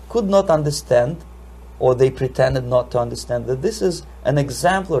they could not understand, or they pretended not to understand, that this is an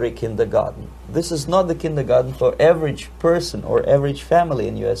exemplary kindergarten. This is not the kindergarten for average person or average family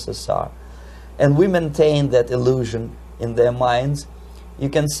in USSR. And we maintain that illusion in their minds. You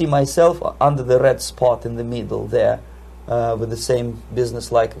can see myself under the red spot in the middle there, with the same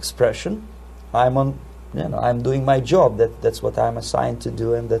business-like expression. I'm doing my job. That's what I'm assigned to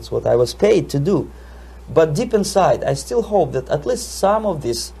do, and that's what I was paid to do. But deep inside, I still hope that at least some of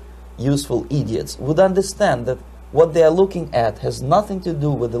these useful idiots would understand that what they are looking at has nothing to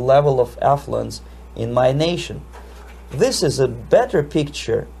do with the level of affluence in my nation. This is a better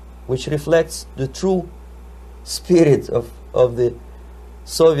picture which reflects the true spirit of the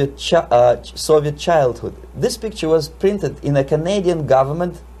Soviet childhood. This picture was printed in a Canadian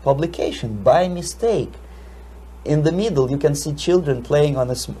government publication by mistake. In the middle you can see children playing on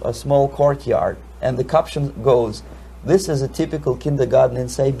a small courtyard, and the caption goes, "This is a typical kindergarten in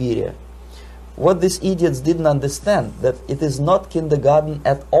Siberia." What these idiots didn't understand, that it is not kindergarten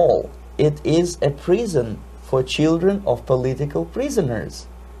at all. It is a prison for children of political prisoners.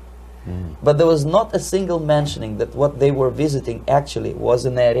 But there was not a single mentioning that what they were visiting actually was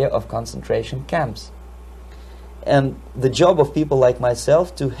an area of concentration camps. And the job of people like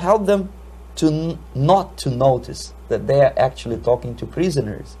myself to help them to not to notice that they are actually talking to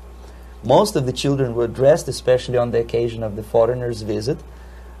prisoners. Most of the children were dressed, especially on the occasion of the foreigners' visit.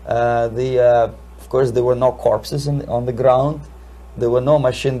 Of course, there were no corpses on the ground. There were no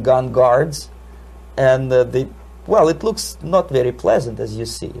machine gun guards, and well, it looks not very pleasant, as you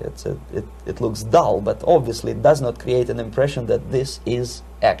see. It looks dull, but obviously it does not create an impression that this is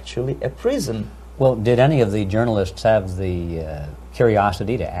actually a prison. Well, did any of the journalists have the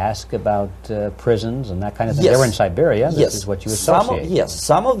curiosity to ask about prisons and that kind of thing? Yes. They were in Siberia. This Yes. is what you associate. Yes,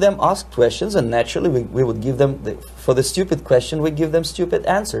 some of them asked questions, and naturally we would give them, for the stupid question, we give them stupid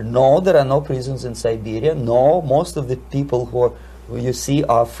answer. No, there are no prisons in Siberia. No, most of the people who you see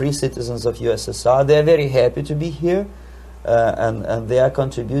are free citizens of USSR. They are very happy to be here, and they are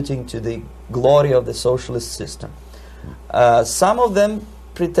contributing to the glory of the socialist system. Some of them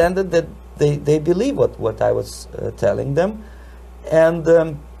pretended that they believe what I was telling them,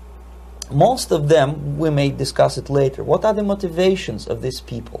 and most of them, we may discuss it later, what are the motivations of these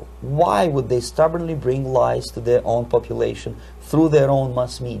people? Why would they stubbornly bring lies to their own population through their own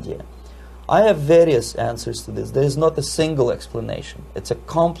mass media? I have various answers to this. There is not a single explanation. It's a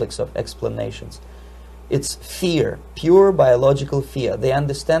complex of explanations. It's fear, pure biological fear. They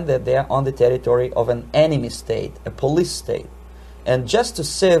understand that they are on the territory of an enemy state, a police state. And just to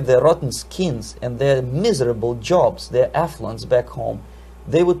save their rotten skins and their miserable jobs, their affluence back home,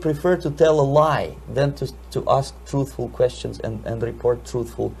 they would prefer to tell a lie than to ask truthful questions and report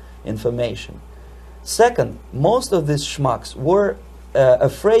truthful information. Second, most of these schmucks were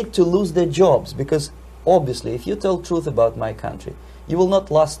afraid to lose their jobs, because obviously if you tell truth about my country, you will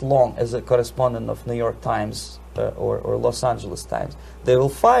not last long as a correspondent of New York Times or Los Angeles Times. They will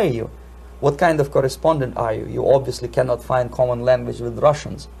fire you. What kind of correspondent are you? You obviously cannot find common language with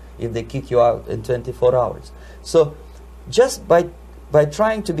Russians if they kick you out in 24 hours. So just by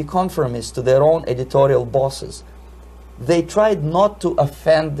trying to be conformist to their own editorial bosses, they tried not to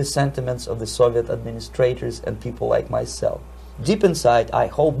offend the sentiments of the Soviet administrators and people like myself. Deep inside, I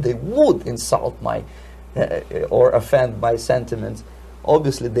hope they would insult my or offend my sentiments.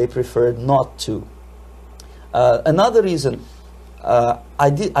 Obviously, they preferred not to. Another reason,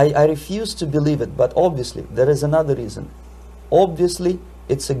 I refuse to believe it, but obviously there is another reason. Obviously,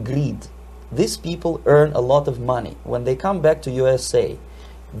 it's a greed. These people earn a lot of money. When they come back to USA,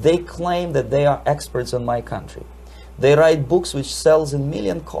 they claim that they are experts on my country. They write books which sells in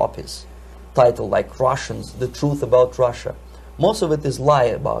million copies, titled like Russians, The Truth About Russia. Most of it is lie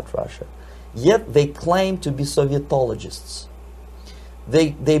about Russia. Yet they claim to be Sovietologists.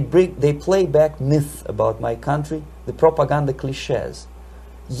 They play back myth about my country, the propaganda cliches.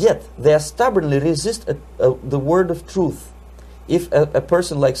 Yet they stubbornly resist the word of truth. If a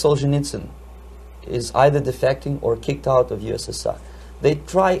person like Solzhenitsyn is either defecting or kicked out of USSR, they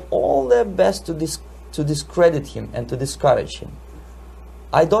try all their best to discredit him and to discourage him.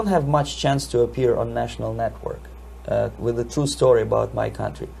 I don't have much chance to appear on national network with a true story about my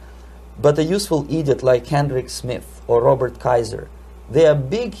country. But a useful idiot like Hendrik Smith or Robert Kaiser, they are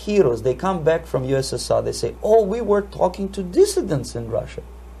big heroes. They come back from USSR. They say, oh, we were talking to dissidents in Russia.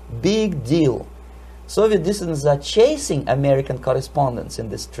 Big deal. Soviet dissidents are chasing American correspondents in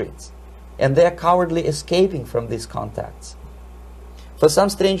the streets, and they are cowardly escaping from these contacts. For some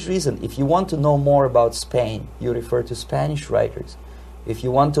strange reason, if you want to know more about Spain, you refer to Spanish writers. If you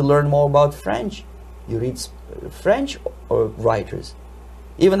want to learn more about French, you read French writers.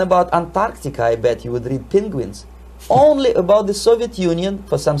 Even about Antarctica, I bet you would read Penguins. Only about the Soviet Union,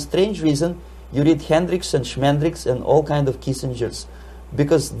 for some strange reason, you read Hendricks and Schmendricks and all kind of Kissingers,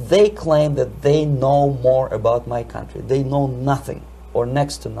 because they claim that they know more about my country. They know nothing, or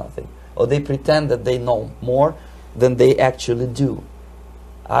next to nothing, or they pretend that they know more than they actually do.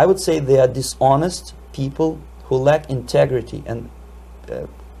 I would say they are dishonest people who lack integrity and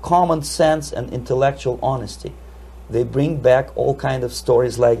common sense and intellectual honesty. They bring back all kind of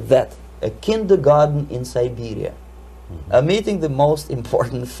stories like that. A kindergarten in Siberia. Omitting the most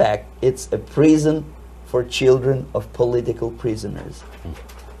important fact, it's a prison for children of political prisoners.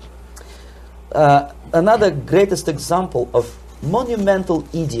 Another greatest example of monumental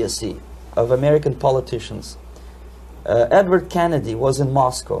idiocy of American politicians. Edward Kennedy was in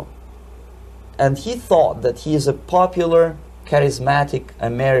Moscow, and he thought that he is a popular, charismatic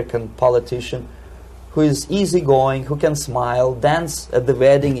American politician who is easygoing, who can smile, dance at the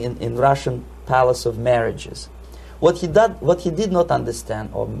wedding in Russian Palace of Marriages. What he did not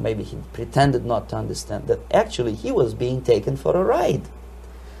understand, or maybe he pretended not to understand, that actually he was being taken for a ride.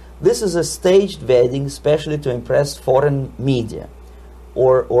 This is a staged wedding, especially to impress foreign media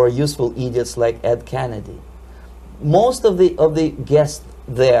or useful idiots like Ed Kennedy. Most of the guests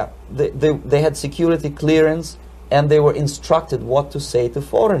there, they had security clearance, and they were instructed what to say to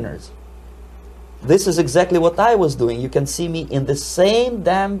foreigners. This is exactly what I was doing. You can see me in the same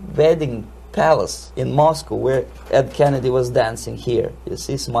damn wedding palace in Moscow where Ed Kennedy was dancing here. You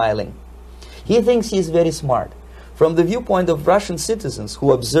see, smiling. He thinks he's very smart. From the viewpoint of Russian citizens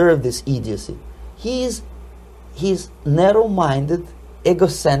who observe this idiocy, he's narrow-minded,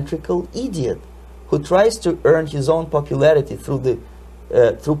 egocentrical idiot who tries to earn his own popularity through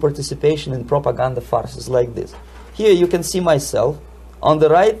participation in propaganda farces like this. Here you can see myself. On the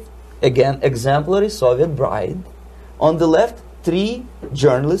right, again, exemplary Soviet bride. On the left, 3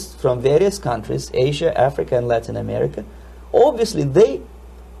 journalists from various countries, Asia, Africa, and Latin America. Obviously, they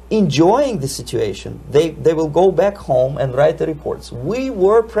enjoying the situation. They will go back home and write the reports. We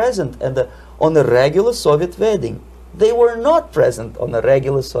were present on a regular Soviet wedding. They were not present on a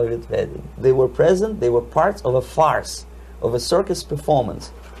regular Soviet wedding. They were present, they were parts of a farce, of a circus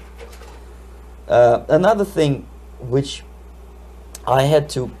performance. Another thing which I had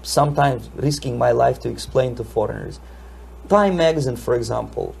to, sometimes risking my life, to explain to foreigners. Time magazine, for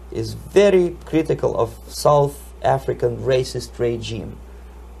example, is very critical of South African racist regime.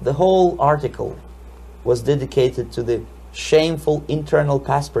 The whole article was dedicated to the shameful internal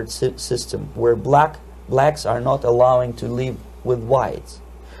passport system where blacks are not allowing to live with whites.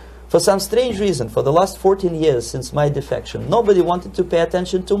 For some strange reason, for the last 14 years since my defection, nobody wanted to pay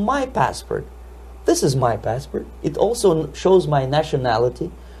attention to my passport. This is my passport. It also shows my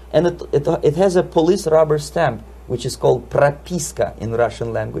nationality, and it has a police rubber stamp, which is called propiska in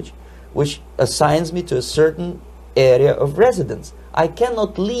Russian language, which assigns me to a certain area of residence. I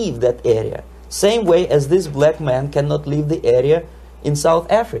cannot leave that area, same way as this black man cannot leave the area in South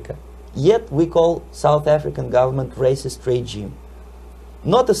Africa. Yet we call South African government racist regime.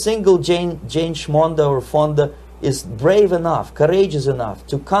 Not a single Jane Schmonda or Fonda is brave enough, courageous enough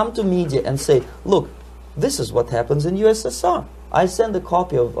to come to media and say, look, this is what happens in USSR. I send a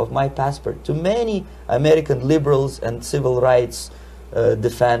copy of my passport to many American liberals and civil rights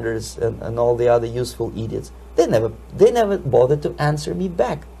defenders and all the other useful idiots. They never bothered to answer me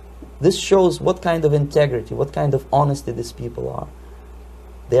back. This shows what kind of integrity, what kind of honesty these people are.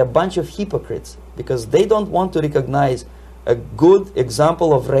 They're a bunch of hypocrites because they don't want to recognize a good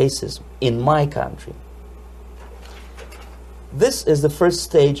example of racism in my country. This is the first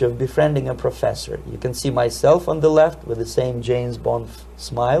stage of befriending a professor. You can see myself on the left with the same James Bond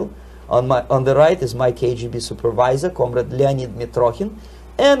smile. On the right is my KGB supervisor, Comrade Leonid Mitrokhin,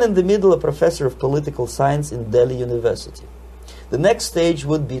 and in the middle a professor of political science in Delhi University. The next stage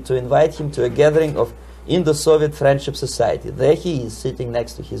would be to invite him to a gathering of Indo-Soviet Friendship Society. There he is sitting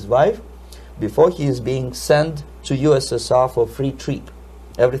next to his wife before he is being sent to USSR for free trip.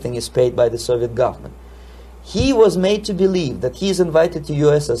 Everything is paid by the Soviet government. He was made to believe that he is invited to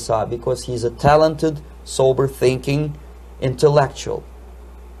USSR because he is a talented, sober-thinking intellectual.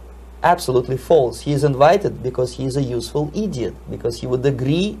 Absolutely false. He is invited because he is a useful idiot, because he would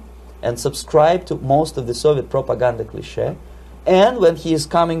agree and subscribe to most of the Soviet propaganda cliché. And when he is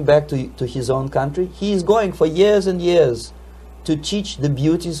coming back to his own country, he is going for years and years to teach the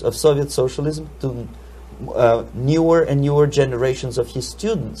beauties of Soviet socialism to newer and newer generations of his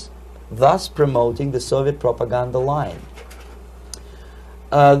students, thus promoting the Soviet propaganda line.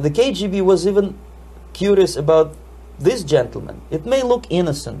 The KGB was even curious about this gentleman. It may look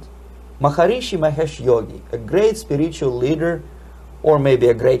innocent. Maharishi Mahesh Yogi, a great spiritual leader, or maybe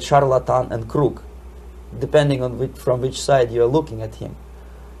a great charlatan and crook, depending on from which side you are looking at him.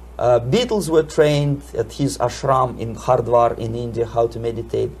 Beatles were trained at his ashram in Hardwar in India how to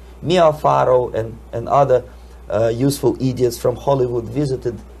meditate. Mia Farrow and other useful idiots from Hollywood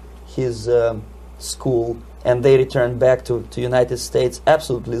visited his school, and they returned back to United States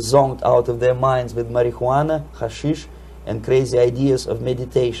absolutely zonked out of their minds with marijuana, hashish, and crazy ideas of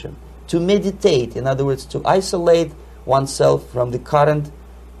meditation. To meditate, in other words, to isolate oneself from the current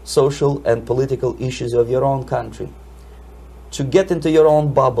social and political issues of your own country, to get into your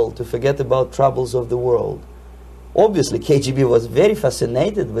own bubble, to forget about troubles of the world. Obviously, KGB was very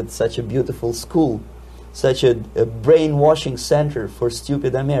fascinated with such a beautiful school, such a brainwashing center for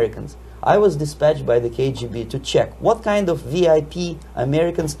stupid Americans. I was dispatched by the KGB to check what kind of VIP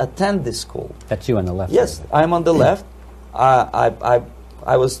Americans attend this school. That's you on the left. Yes, I'm on the left.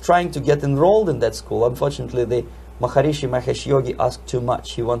 I was trying to get enrolled in that school. Unfortunately, the Maharishi Mahesh Yogi asked too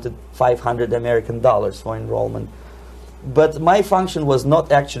much. He wanted $500 American for enrollment. But my function was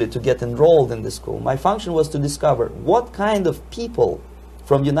not actually to get enrolled in the school. My function was to discover what kind of people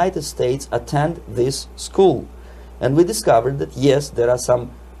from the United States attend this school. And we discovered that, yes, there are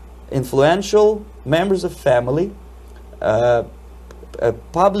some influential members of family,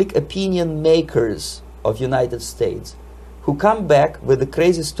 public opinion makers of United States, who come back with the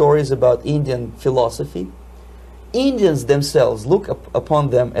crazy stories about Indian philosophy. Indians themselves look upon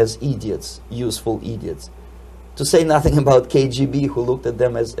them as idiots, useful idiots. To say nothing about KGB, who looked at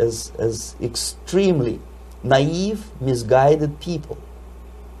them as extremely naive, misguided people.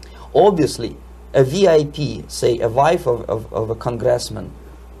 Obviously, a VIP, say a wife of a congressman,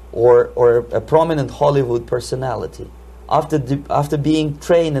 or a prominent Hollywood personality, after being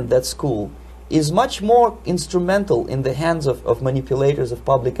trained in that school, is much more instrumental in the hands of manipulators of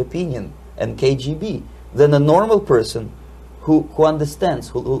public opinion and KGB than a normal person who understands,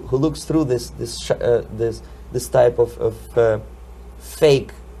 who looks through this type of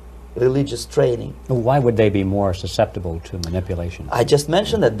fake religious training. Why would they be more susceptible to manipulation? I just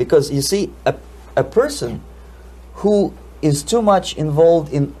mentioned that because, you see, a person who is too much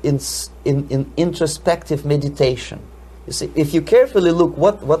involved in introspective meditation. You see, if you carefully look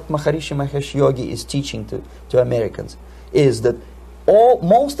what Maharishi Mahesh Yogi is teaching to Americans, is that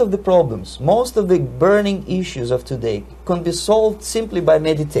most of the problems, most of the burning issues of today can be solved simply by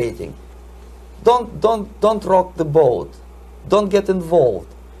meditating. Don't rock the boat. Don't get involved.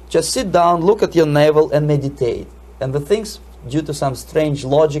 Just sit down, look at your navel and meditate. And the things, due to some strange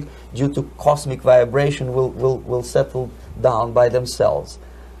logic, due to cosmic vibration, will settle down by themselves.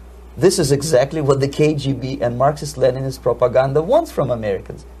 This is exactly what the KGB and Marxist-Leninist propaganda wants from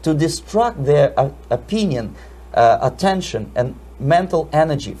Americans, to distract their opinion, attention, and mental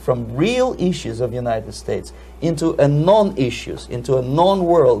energy from real issues of the United States into a non-issues, into a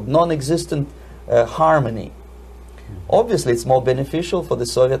non-world, non-existent harmony. Obviously, it's more beneficial for the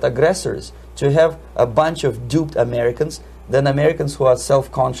Soviet aggressors to have a bunch of duped Americans than Americans who are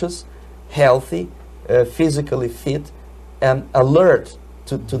self-conscious, healthy, physically fit, and alert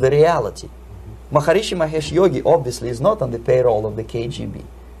to the reality. Maharishi Mahesh Yogi obviously is not on the payroll of the KGB.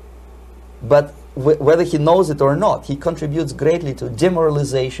 But whether he knows it or not, he contributes greatly to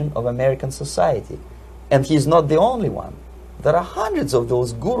demoralization of American society. And he's not the only one. There are hundreds of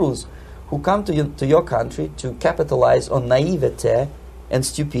those gurus who come to your country to capitalize on naivete and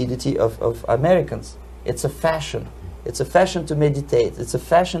stupidity of Americans. It's a fashion. It's a fashion to meditate. It's a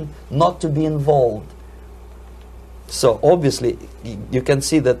fashion not to be involved. So obviously, you can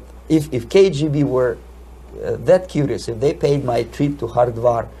see that if KGB were that curious, if they paid my trip to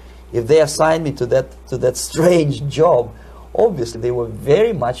Hardwar, if they assigned me to that strange job, obviously they were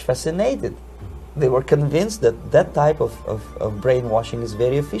very much fascinated. They were convinced that that type of brainwashing is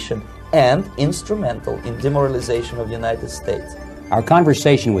very efficient and instrumental in demoralization of the United States. Our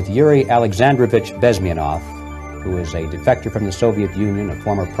conversation with Yuri Alexandrovich Bezmenov, who is a defector from the Soviet Union, a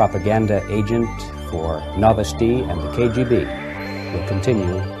former propaganda agent for Novosti and the KGB, will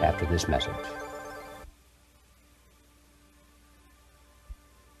continue after this message.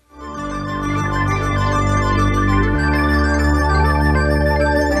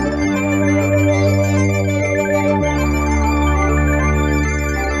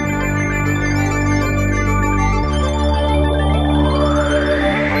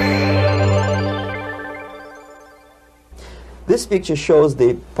 This picture shows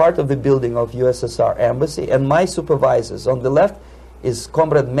the part of the building of USSR embassy, and my supervisors. On the left is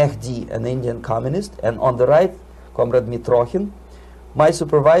Comrade Mehdi, an Indian communist, and on the right, Comrade Mitrokhin, my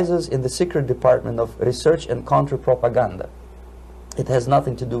supervisors in the secret department of research and counter-propaganda. It has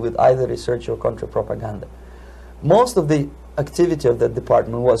nothing to do with either research or counter-propaganda. Most of the activity of that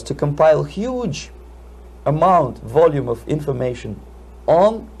department was to compile huge volume of information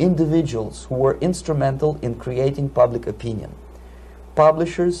on individuals who were instrumental in creating public opinion.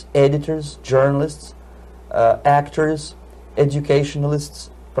 Publishers, editors, journalists, actors,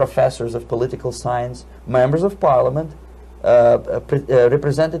 educationalists, professors of political science, members of parliament,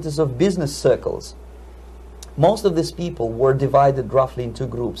 representatives of business circles. Most of these people were divided roughly in two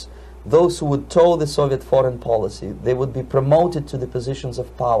groups. Those who would toe the Soviet foreign policy, they would be promoted to the positions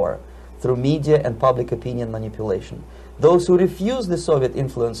of power through media and public opinion manipulation. Those who refused the Soviet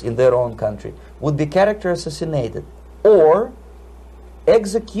influence in their own country would be character assassinated or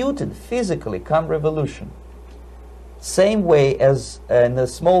executed physically come revolution. Same way as in the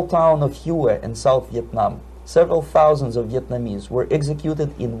small town of Hue in South Vietnam, several thousands of Vietnamese were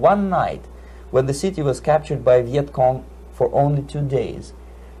executed in one night when the city was captured by Viet Cong for only 2 days.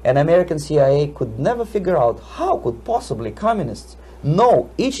 And American CIA could never figure out how could possibly communists know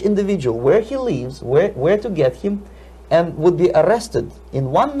each individual, where he lives, where to get him, and would be arrested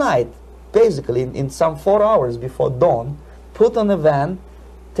in one night, basically in some 4 hours before dawn, put on a van,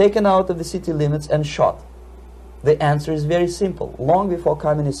 taken out of the city limits and shot. The answer is very simple. Long before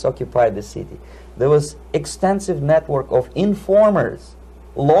communists occupied the city, there was extensive network of informers,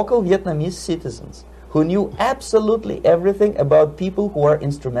 local Vietnamese citizens, who knew absolutely everything about people who are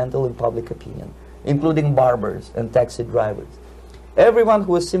instrumental in public opinion, including barbers and taxi drivers. Everyone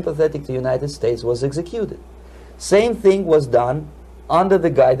who was sympathetic to the United States was executed. Same thing was done under the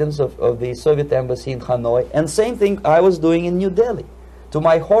guidance of the Soviet embassy in Hanoi, and same thing I was doing in New Delhi. To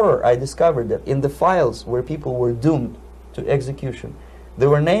my horror, I discovered that in the files where people were doomed to execution, there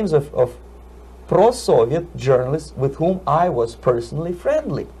were names of pro-Soviet journalists with whom I was personally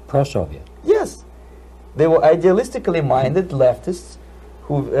friendly. Pro-Soviet? Yes. They were idealistically minded leftists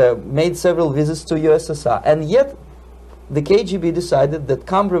who made several visits to USSR, and yet the KGB decided that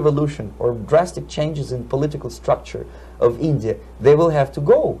come revolution or drastic changes in political structure of India, they will have to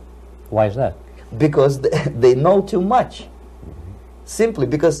go. Why is that? Because they know too much. Simply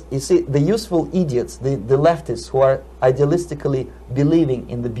because, you see, the useful idiots, the leftists who are idealistically believing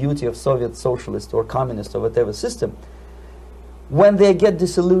in the beauty of Soviet socialist or communist or whatever system, when they get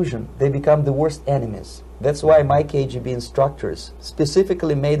disillusioned, they become the worst enemies. That's why my KGB instructors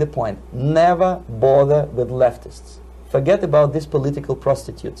specifically made a point, never bother with leftists. Forget about these political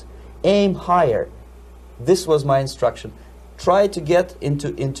prostitutes. Aim higher. This was my instruction. Try to get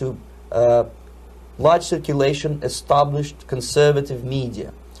into large circulation, established conservative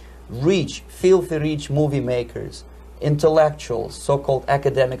media. Rich, filthy rich movie makers, intellectuals, so-called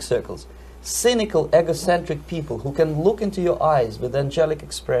academic circles. Cynical, egocentric people who can look into your eyes with angelic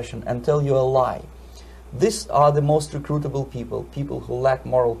expression and tell you a lie. These are the most recruitable people, people who lack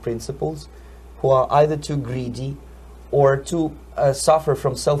moral principles, who are either too greedy or too suffer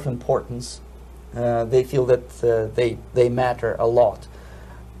from self-importance. They feel that they matter a lot.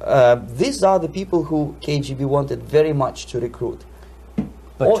 These are the people who KGB wanted very much to recruit.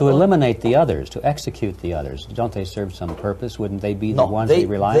 But to eliminate the others, to execute the others, don't they serve some purpose? Wouldn't they be the ones they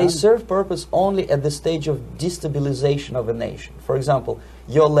rely on? They serve purpose only at the stage of destabilization of a nation. For example,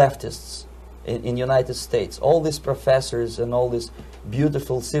 your leftists in United States, all these professors and all these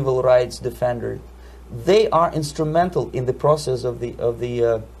beautiful civil rights defenders, they are instrumental in the process of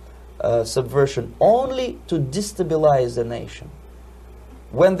the subversion only to destabilize the nation.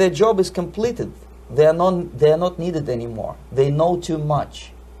 When their job is completed, they are not needed anymore. They know too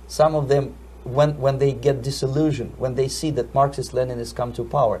much. Some of them, when they get disillusioned, when they see that Marxist-Leninists come to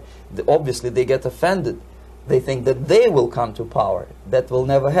power, obviously they get offended. They think that they will come to power. That will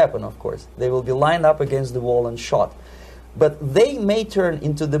never happen, of course. They will be lined up against the wall and shot. But they may turn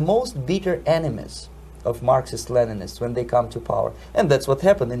into the most bitter enemies of Marxist-Leninists when they come to power. And that's what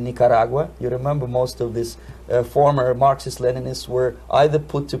happened in Nicaragua. You remember most of these former Marxist-Leninists were either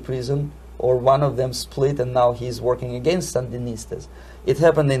put to prison or one of them split, and now he's working against Sandinistas. It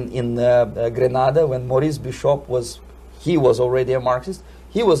happened in Grenada when Maurice Bishop was already a Marxist.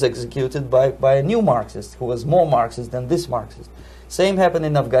 He was executed by a new Marxist who was more Marxist than this Marxist. Same happened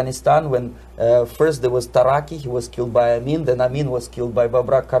in Afghanistan when first there was Taraki, he was killed by Amin, then Amin was killed by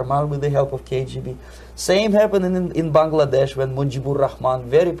Babrak Karmal with the help of KGB. Same happened in Bangladesh when Mujibur Rahman,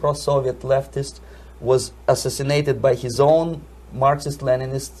 very pro-Soviet leftist, was assassinated by his own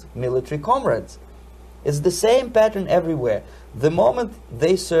Marxist-Leninist military comrades. It's the same pattern everywhere. The moment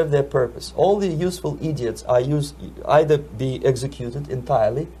they serve their purpose, all the useful idiots are either be executed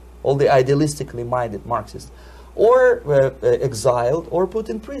entirely, all the idealistically minded Marxists, or exiled, or put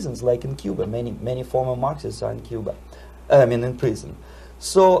in prisons, like in Cuba. Many former Marxists are in Cuba, in prison.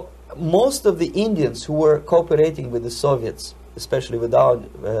 So most of the Indians who were cooperating with the Soviets, especially with our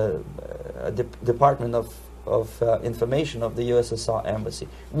Department of Information of the USSR Embassy,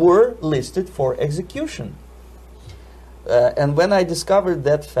 were listed for execution. And when I discovered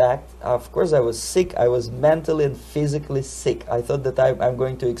that fact, of course I was sick. I was mentally and physically sick. I thought that I'm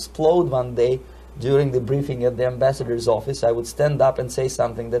going to explode one day during the briefing at the ambassador's office. I would stand up and say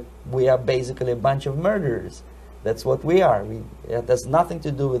something that we are basically a bunch of murderers. That's what we are. It has nothing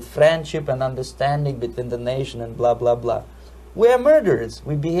to do with friendship and understanding between the nation and blah, blah, blah. We are murderers.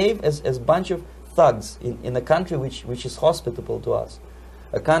 We behave as a bunch of thugs in a country which is hospitable to us,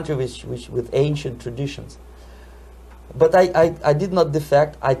 a country which with ancient traditions. But I did not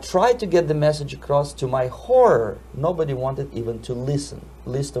defect. I tried to get the message across. To my horror, nobody wanted even to listen,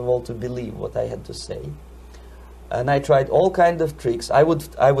 least of all to believe what I had to say. And I tried all kinds of tricks. I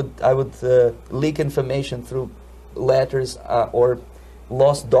would leak information through letters or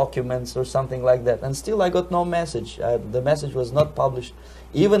lost documents or something like that. And still I got no message. The message was not published,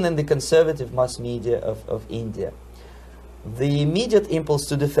 even in the conservative mass media of India. The immediate impulse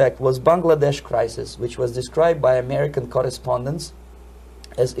to defect was Bangladesh crisis, which was described by American correspondents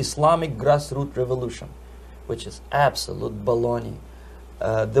as Islamic grassroots revolution, which is absolute baloney.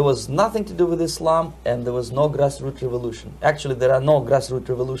 There was nothing to do with Islam, and there was no grassroots revolution. Actually, there are no grassroots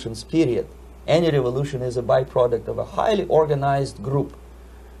revolutions, period. Any revolution is a byproduct of a highly organized group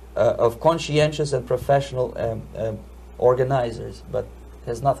of conscientious and professional organizers, but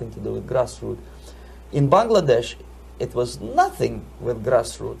has nothing to do with grassroots. In Bangladesh, it was nothing with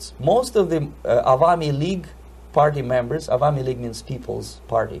grassroots. Most of the Awami League party members, Awami League means People's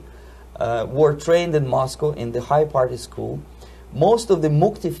Party, were trained in Moscow in the High Party School. Most of the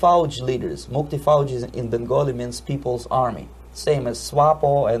Mukti Fauj leaders, Mukti Fauj in Bengali means People's Army, same as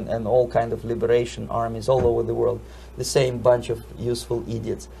SWAPO and all kind of liberation armies all over the world, the same bunch of useful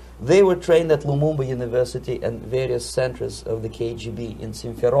idiots. They were trained at Lumumba University and various centers of the KGB in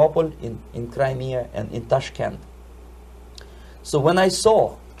Simferopol, in Crimea, and in Tashkent. So when I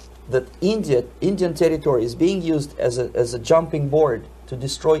saw that Indian territory is being used as a jumping board to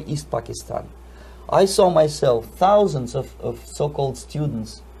destroy East Pakistan, I saw myself thousands of so-called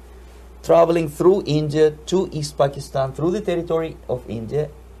students traveling through India to East Pakistan, through the territory of India,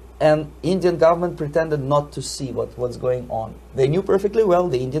 and Indian government pretended not to see what was going on. They knew perfectly well,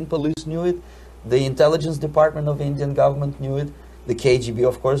 the Indian police knew it, the intelligence department of Indian government knew it, the KGB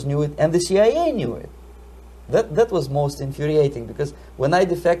of course knew it, and the CIA knew it. That was most infuriating, because when I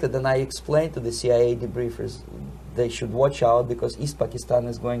defected and I explained to the CIA debriefers they should watch out because East Pakistan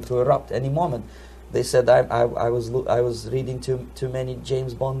is going to erupt any moment, they said I was reading too many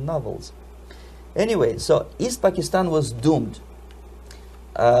James Bond novels. Anyway, so East Pakistan was doomed.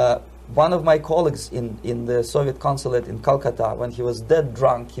 One of my colleagues in the Soviet consulate in Calcutta, when he was dead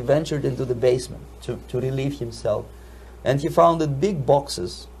drunk, he ventured into the basement to relieve himself, and he found big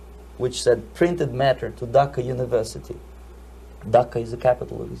boxes which said printed matter to Dhaka University. Dhaka is the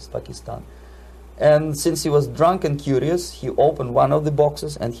capital of East Pakistan. And since he was drunk and curious, he opened one of the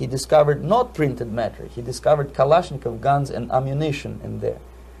boxes and he discovered not printed matter. He discovered Kalashnikov guns and ammunition in there.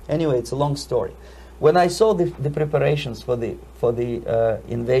 Anyway, it's a long story. When I saw the preparations for the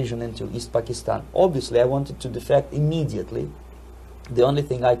invasion into East Pakistan, obviously I wanted to defect immediately. The only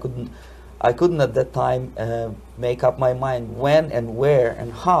thing I couldn't at that time make up my mind when and where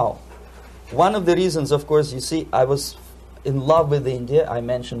and how. One of the reasons, of course, you see, I was in love with India. I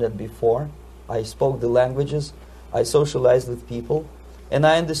mentioned it before. I spoke the languages. I socialized with people. And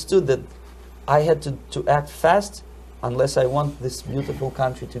I understood that I had to act fast unless I want this beautiful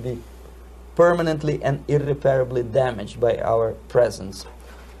country to be permanently and irreparably damaged by our presence.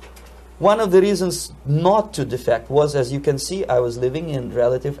 One of the reasons not to defect was, as you can see, I was living in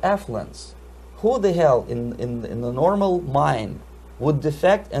relative affluence. Who the hell in the normal mind would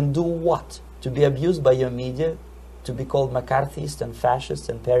defect and do what? To be abused by your media, to be called McCarthyist and fascist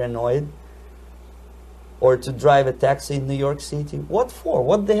and paranoid, or to drive a taxi in New York City? What for?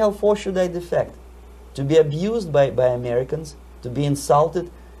 What the hell for should I defect? To be abused by Americans, to be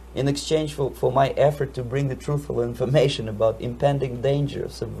insulted in exchange for my effort to bring the truthful information about impending danger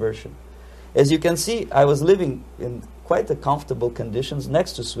of subversion. As you can see, I was living in quite a comfortable conditions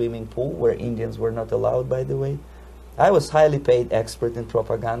next to swimming pool, where Indians were not allowed, by the way. I was highly paid expert in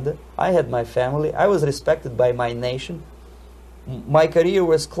propaganda. I had my family. I was respected by my nation. My career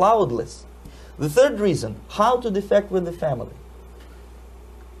was cloudless. The third reason, how to defect with the family.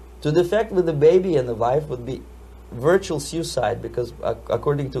 To defect with the baby and the wife would be virtual suicide, because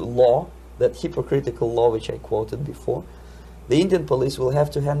according to law, that hypocritical law which I quoted before, the Indian police will have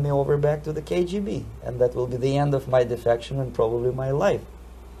to hand me over back to the KGB, and that will be the end of my defection and probably my life.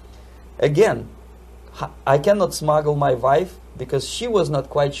 Again, I cannot smuggle my wife because she was not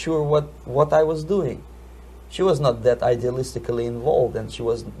quite sure what I was doing. She was not that idealistically involved, and she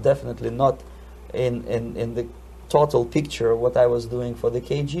was definitely not in the total picture of what I was doing for the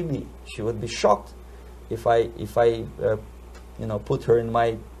KGB. She would be shocked if I you know, put her in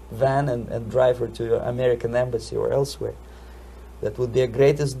my van and drive her to the American embassy or elsewhere. That would be a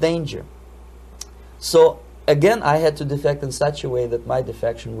greatest danger. So again, I had to defect in such a way that my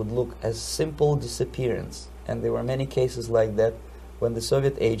defection would look as simple disappearance. And there were many cases like that when the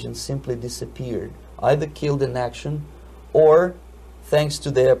Soviet agents simply disappeared, either killed in action or, thanks to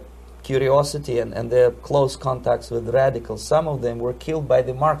their curiosity and their close contacts with radicals, some of them were killed by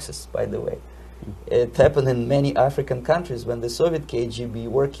the Marxists, by the way. It happened in many African countries when the Soviet KGB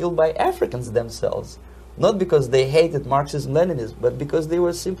were killed by Africans themselves. Not because they hated Marxism-Leninism, but because they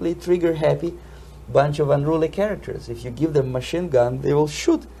were simply trigger-happy bunch of unruly characters. If you give them a machine gun, they will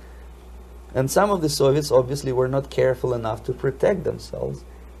shoot. And some of the Soviets obviously were not careful enough to protect themselves,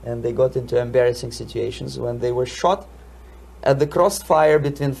 and they got into embarrassing situations when they were shot at the crossfire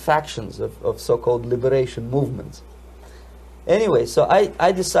between factions of so-called liberation movements. Anyway, so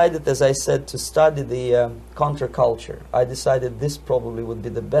I decided, as I said, to study the counterculture. I decided this probably would be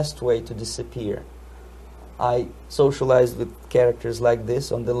the best way to disappear. I socialized with characters like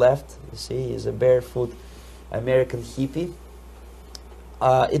this. On the left, you see, he's a barefoot American hippie.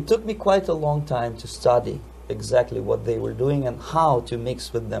 It took me quite a long time to study exactly what they were doing and how to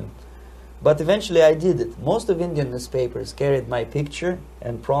mix with them. But eventually I did it. Most of Indian newspapers carried my picture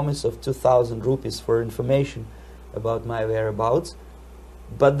and promise of 2,000 rupees for information about my whereabouts.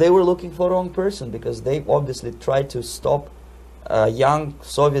 But they were looking for the wrong person, because they obviously tried to stop a young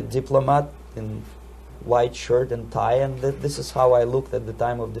Soviet diplomat in white shirt and tie, and this is how I looked at the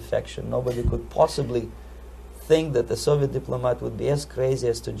time of defection. Nobody could possibly think that a Soviet diplomat would be as crazy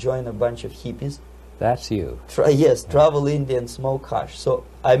as to join a bunch of hippies. That's you. Yes, travel India and smoke hash. So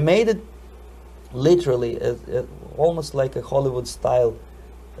I made it literally almost like a Hollywood-style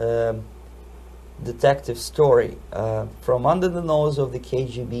detective story. From under the nose of the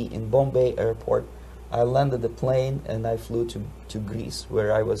KGB in Bombay airport, I landed the plane and I flew to Greece,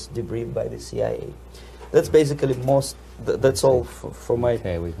 where I was debriefed by the CIA. That's basically that's all for my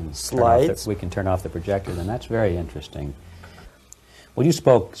slides. We can turn off the projector, and that's very interesting. Well, you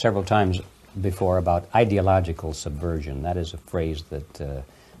spoke several times before about ideological subversion. That is a phrase that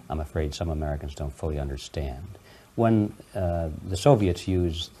I'm afraid some Americans don't fully understand. When the Soviets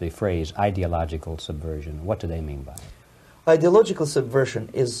use the phrase ideological subversion, what do they mean by it? Ideological subversion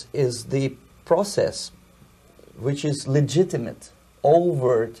is the process which is legitimate,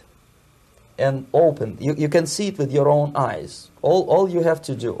 overt, and open. You can see it with your own eyes. All you have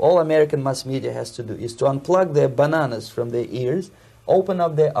to do, all American mass media has to do, is to unplug their bananas from their ears, open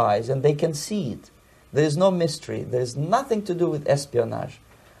up their eyes, and they can see it. There is no mystery. There is nothing to do with espionage.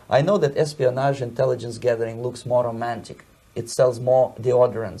 I know that espionage intelligence gathering looks more romantic. It sells more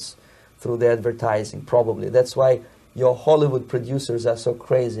deodorants through the advertising, probably. That's why your Hollywood producers are so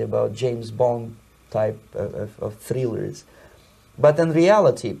crazy about James Bond type of thrillers. But in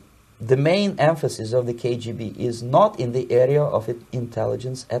reality, the main emphasis of the KGB is not in the area of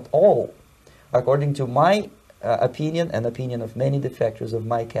intelligence at all. According to my opinion and opinion of many defectors of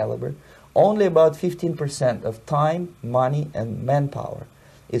my caliber, only about 15% of time, money, and manpower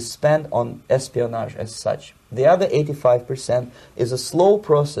is spent on espionage as such. The other 85% is a slow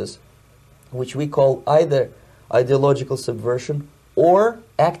process which we call either ideological subversion or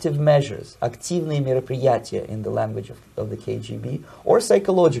active measures, активные мероприятия in the language of the KGB, or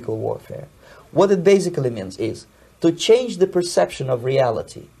psychological warfare. What it basically means is to change the perception of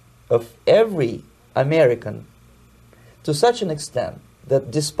reality of every American to such an extent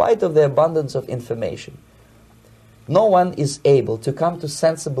that despite of the abundance of information, no one is able to come to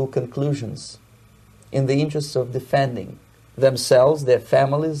sensible conclusions in the interests of defending themselves, their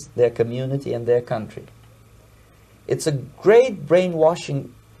families, their community, and their country. It's a great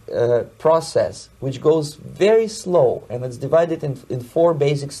brainwashing process which goes very slow, and it's divided in 4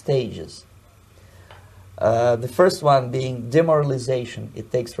 basic stages. The first one being demoralization.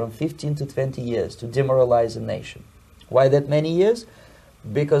 It takes from 15 to 20 years to demoralize a nation. Why that many years?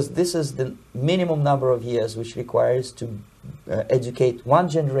 Because this is the minimum number of years which requires to educate one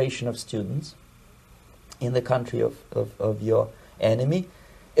generation of students in the country of your enemy,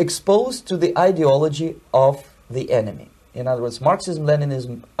 exposed to the ideology of the enemy. In other words,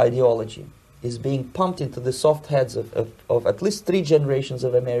 Marxism-Leninism ideology is being pumped into the soft heads of at least 3 generations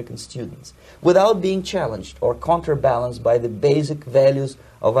of American students without being challenged or counterbalanced by the basic values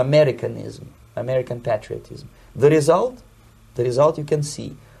of Americanism, American patriotism. The result you can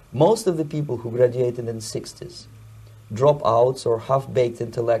see. Most of the people who graduated in the 60s, dropouts or half-baked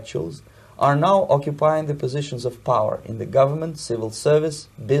intellectuals, are now occupying the positions of power in the government, civil service,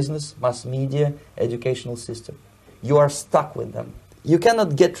 business, mass media, educational system. You are stuck with them. You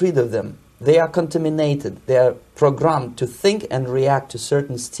cannot get rid of them. They are contaminated. They are programmed to think and react to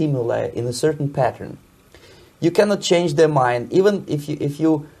certain stimuli in a certain pattern. You cannot change their mind, even if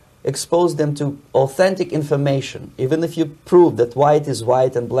you expose them to authentic information, even if you prove that white is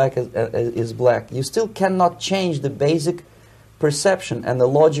white and black is black. You still cannot change the basic perception and the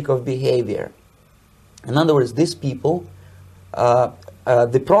logic of behavior. In other words, these people,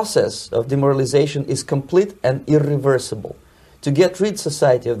 the process of demoralization is complete and irreversible. To get rid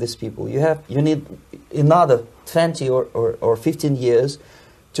society of these people, you need another 20 or 15 years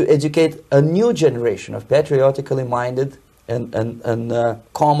to educate a new generation of patriotically minded and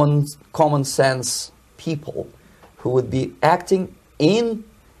common sense people who would be acting in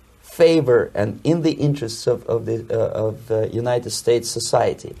favor and in the interests of the United States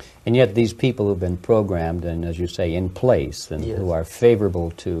society. And yet these people who've been programmed and, as you say, in place and Yes. who are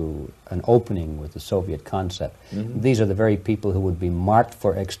favorable to an opening with the Soviet concept, these are the very people who would be marked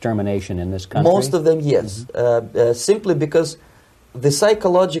for extermination in this country? Most of them, yes. Simply because the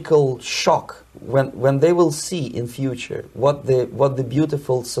psychological shock when they will see in future what the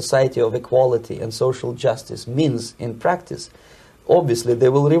beautiful society of equality and social justice means in practice, obviously they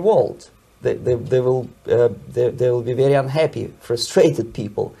will revolt. They will be very unhappy, frustrated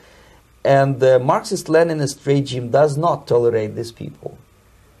people, and the Marxist-Leninist regime does not tolerate these people.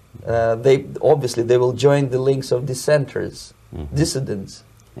 They will join the links of dissenters, dissidents.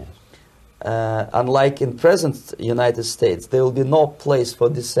 Yes. Unlike in present United States, there will be no place for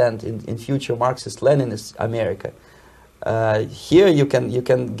dissent in future Marxist-Leninist America. Here you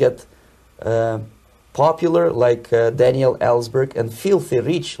can get popular like Daniel Ellsberg and filthy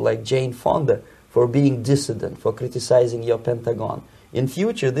rich like Jane Fonda for being dissident, for criticizing your Pentagon. In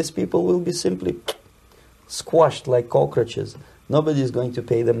future, these people will be simply squashed like cockroaches. Nobody is going to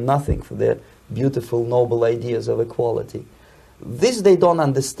pay them nothing for their beautiful, noble ideas of equality. This they don't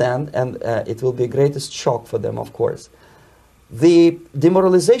understand, and it will be the greatest shock for them, of course. The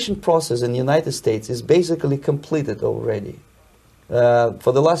demoralization process in the United States is basically completed already.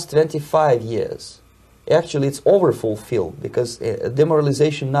 For the last 25 years, actually it's overfulfilled, because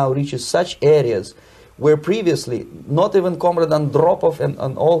demoralization now reaches such areas where previously not even Comrade Andropov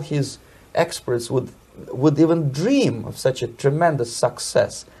and all his experts would even dream of such a tremendous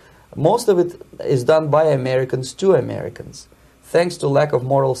success. Most of it is done by Americans to Americans, thanks to lack of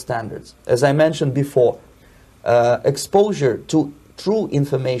moral standards. As I mentioned before, exposure to true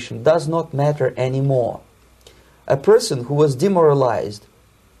information does not matter anymore. A person who was demoralized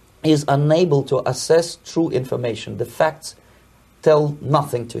is unable to assess true information. The facts tell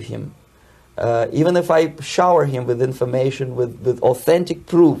nothing to him. Even if I shower him with information, with authentic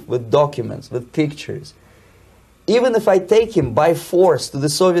proof, with documents, with pictures, even if I take him by force to the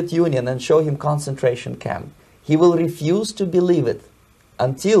Soviet Union and show him concentration camp, he will refuse to believe it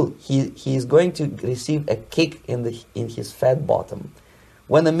until he is going to receive a kick in his fat bottom.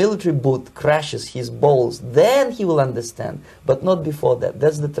 When a military boot crashes his balls, then he will understand, but not before that.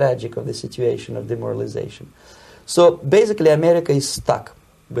 That's the tragic of the situation of demoralization. So basically America is stuck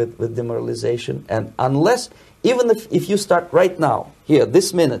with demoralization, and unless, even if you start right now, here,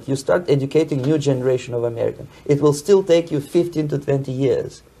 this minute, you start educating new generation of Americans, it will still take you 15 to 20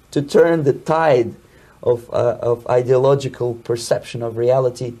 years to turn the tide of ideological perception of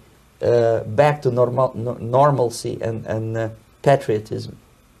reality back to normalcy and patriotism.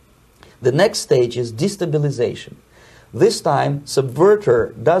 The next stage is destabilization. This time,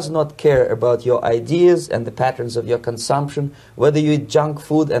 subverter does not care about your ideas and the patterns of your consumption. Whether you eat junk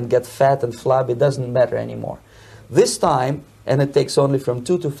food and get fat and flabby, doesn't matter anymore. This time, and it takes only from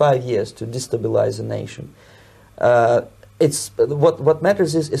 2 to 5 years to destabilize a nation, what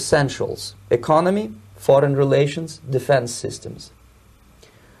matters is essentials: economy, foreign relations, defense systems.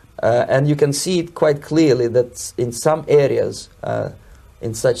 And you can see it quite clearly that in some areas,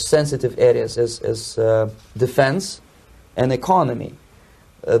 in such sensitive areas as defense and economy,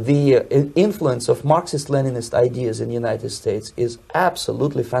 the influence of Marxist-Leninist ideas in the United States is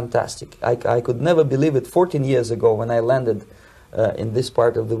absolutely fantastic. I could never believe it 14 years ago when I landed in this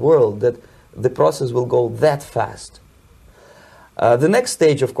part of the world, that the process will go that fast. The next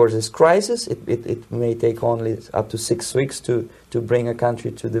stage, of course, is crisis. It may take only up to 6 weeks to bring a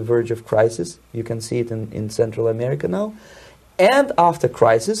country to the verge of crisis. You can see it in Central America now. And after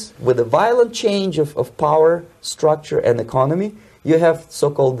crisis, with a violent change of power, structure, and economy, you have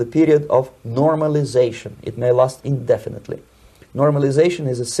so-called the period of normalization. It may last indefinitely. Normalization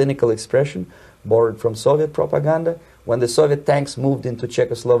is a cynical expression borrowed from Soviet propaganda. When the Soviet tanks moved into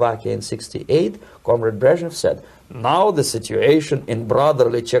Czechoslovakia in '68, Comrade Brezhnev said, "Now the situation in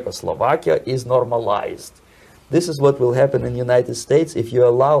brotherly Czechoslovakia is normalized." This is what will happen in the United States if you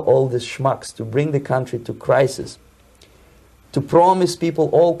allow all these schmucks to bring the country to crisis, to promise people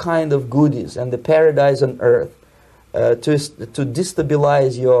all kind of goodies and the paradise on earth, to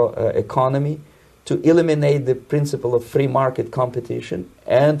destabilize your economy, to eliminate the principle of free market competition,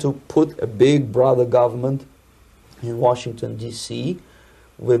 and to put a big brother government in Washington, D.C.,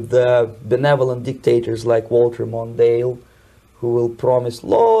 with benevolent dictators like Walter Mondale, who will promise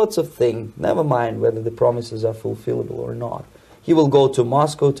lots of things, never mind whether the promises are fulfillable or not. He will go to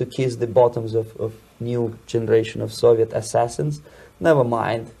Moscow to kiss the bottoms of new generation of Soviet assassins, never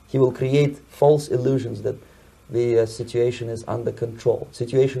mind. He will create false illusions that the situation is under control.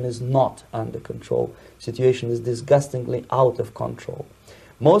 Situation is not under control. Situation is disgustingly out of control.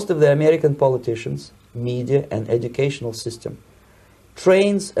 Most of the American politicians, media, and educational system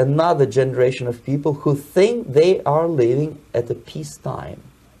trains another generation of people who think they are living at a peacetime.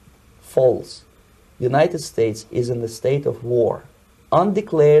 False. United States is in the state of war,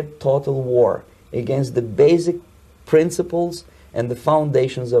 undeclared total war against the basic principles and the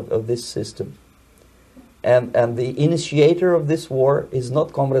foundations of this system. And the initiator of this war is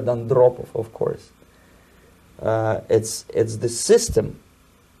not Comrade Andropov, of course. It's the system.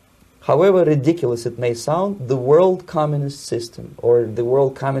 However ridiculous it may sound, the world communist system or the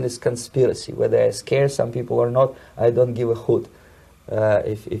world communist conspiracy, whether I scare some people or not, I don't give a hoot.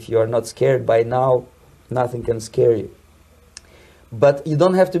 If you are not scared by now, nothing can scare you. But you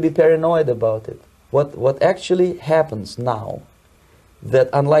don't have to be paranoid about it. What actually happens now, that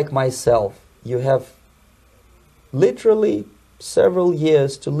unlike myself, you have literally several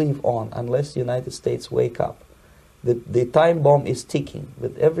years to live on unless the United States wake up. The time bomb is ticking.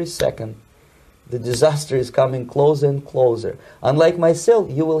 With every second, the disaster is coming closer and closer. Unlike myself,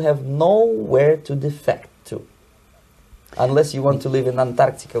 you will have nowhere to defect to, unless you want to live in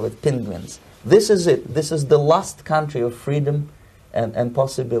Antarctica with penguins. This is it. This is the last country of freedom and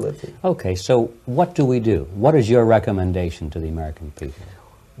possibility. Okay, so what do we do? What is your recommendation to the American people?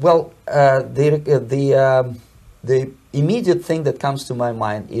 Well, the immediate thing that comes to my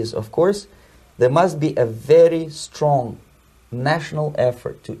mind is, of course, there must be a very strong national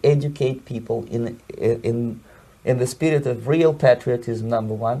effort to educate people in the spirit of real patriotism,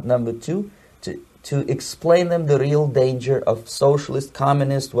 number one. Number two, to explain them the real danger of socialist,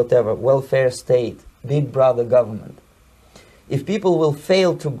 communist, whatever, welfare state, big brother government. If people will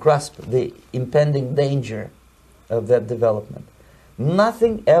fail to grasp the impending danger of that development,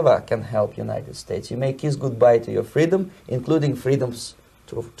 nothing ever can help United States. You may kiss goodbye to your freedom, including freedoms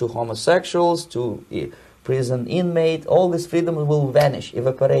to homosexuals, to prison inmate. All this freedom will vanish,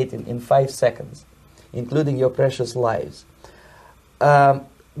 evaporate in 5 seconds, including your precious lives.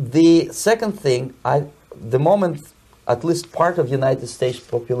 The second thing, the moment at least part of United States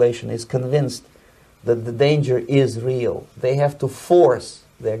population is convinced that the danger is real, they have to force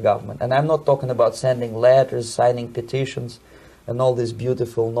their government. And I'm not talking about sending letters, signing petitions, and all this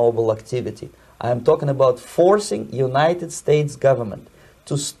beautiful, noble activity. I'm talking about forcing United States government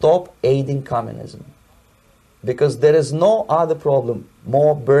to stop aiding communism. Because there is no other problem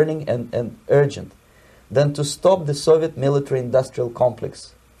more burning and urgent than to stop the Soviet military-industrial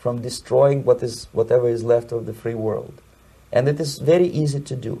complex from destroying whatever is left of the free world. And it is very easy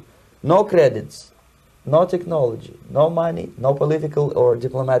to do. No credits, no technology, no money, no political or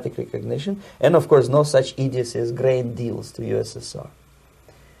diplomatic recognition, and of course no such idiocy as grain deals to USSR.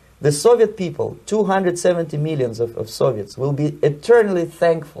 The Soviet people, 270 millions of Soviets, will be eternally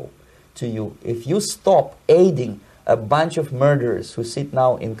thankful to you if you stop aiding a bunch of murderers who sit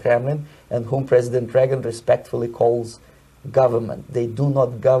now in Kremlin and whom President Reagan respectfully calls government. They do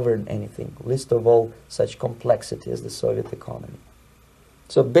not govern anything, least of all such complexity as the Soviet economy.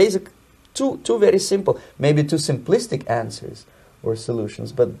 So basic, two very simple, maybe too simplistic answers or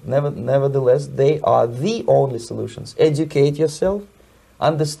solutions, but nevertheless they are the only solutions. Educate yourself.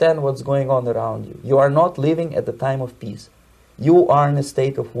 Understand what's going on around you. You are not living at the time of peace. You are in a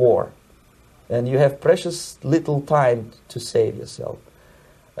state of war. And you have precious little time to save yourself.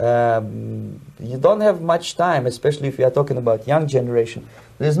 You don't have much time, especially if you are talking about young generation.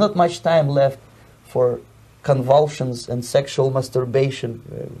 There's not much time left for convulsions and sexual masturbation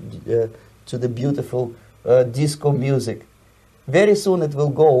to the beautiful disco music. Very soon it will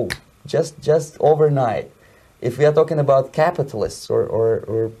go, just overnight. If we are talking about capitalists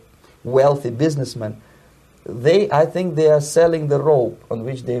or wealthy businessmen, I think they are selling the rope on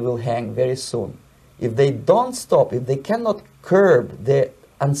which they will hang very soon. If they don't stop, if they cannot curb their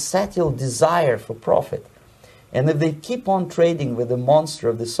unsettled desire for profit, and if they keep on trading with the monster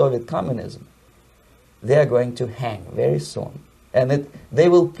of the Soviet communism, they are going to hang very soon. And they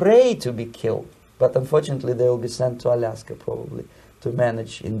will pray to be killed, but unfortunately they will be sent to Alaska probably to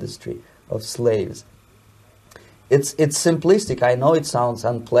manage industry of slaves. It's simplistic. I know it sounds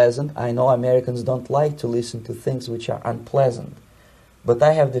unpleasant. I know Americans don't like to listen to things which are unpleasant. But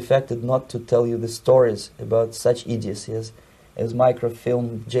I have defected not to tell you the stories about such idiocy as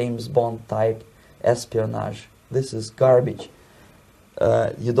microfilm, James Bond type espionage. This is garbage.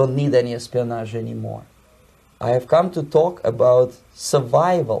 You don't need any espionage anymore. I have come to talk about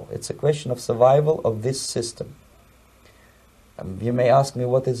survival. It's a question of survival of this system. You may ask me,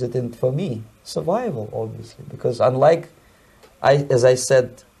 what is it in for me? Survival, obviously, because unlike, as I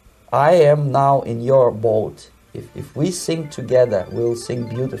said, I am now in your boat. If we sing together, we'll sing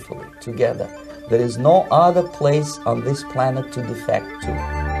beautifully together. There is no other place on this planet to defect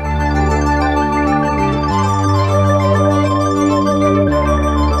to.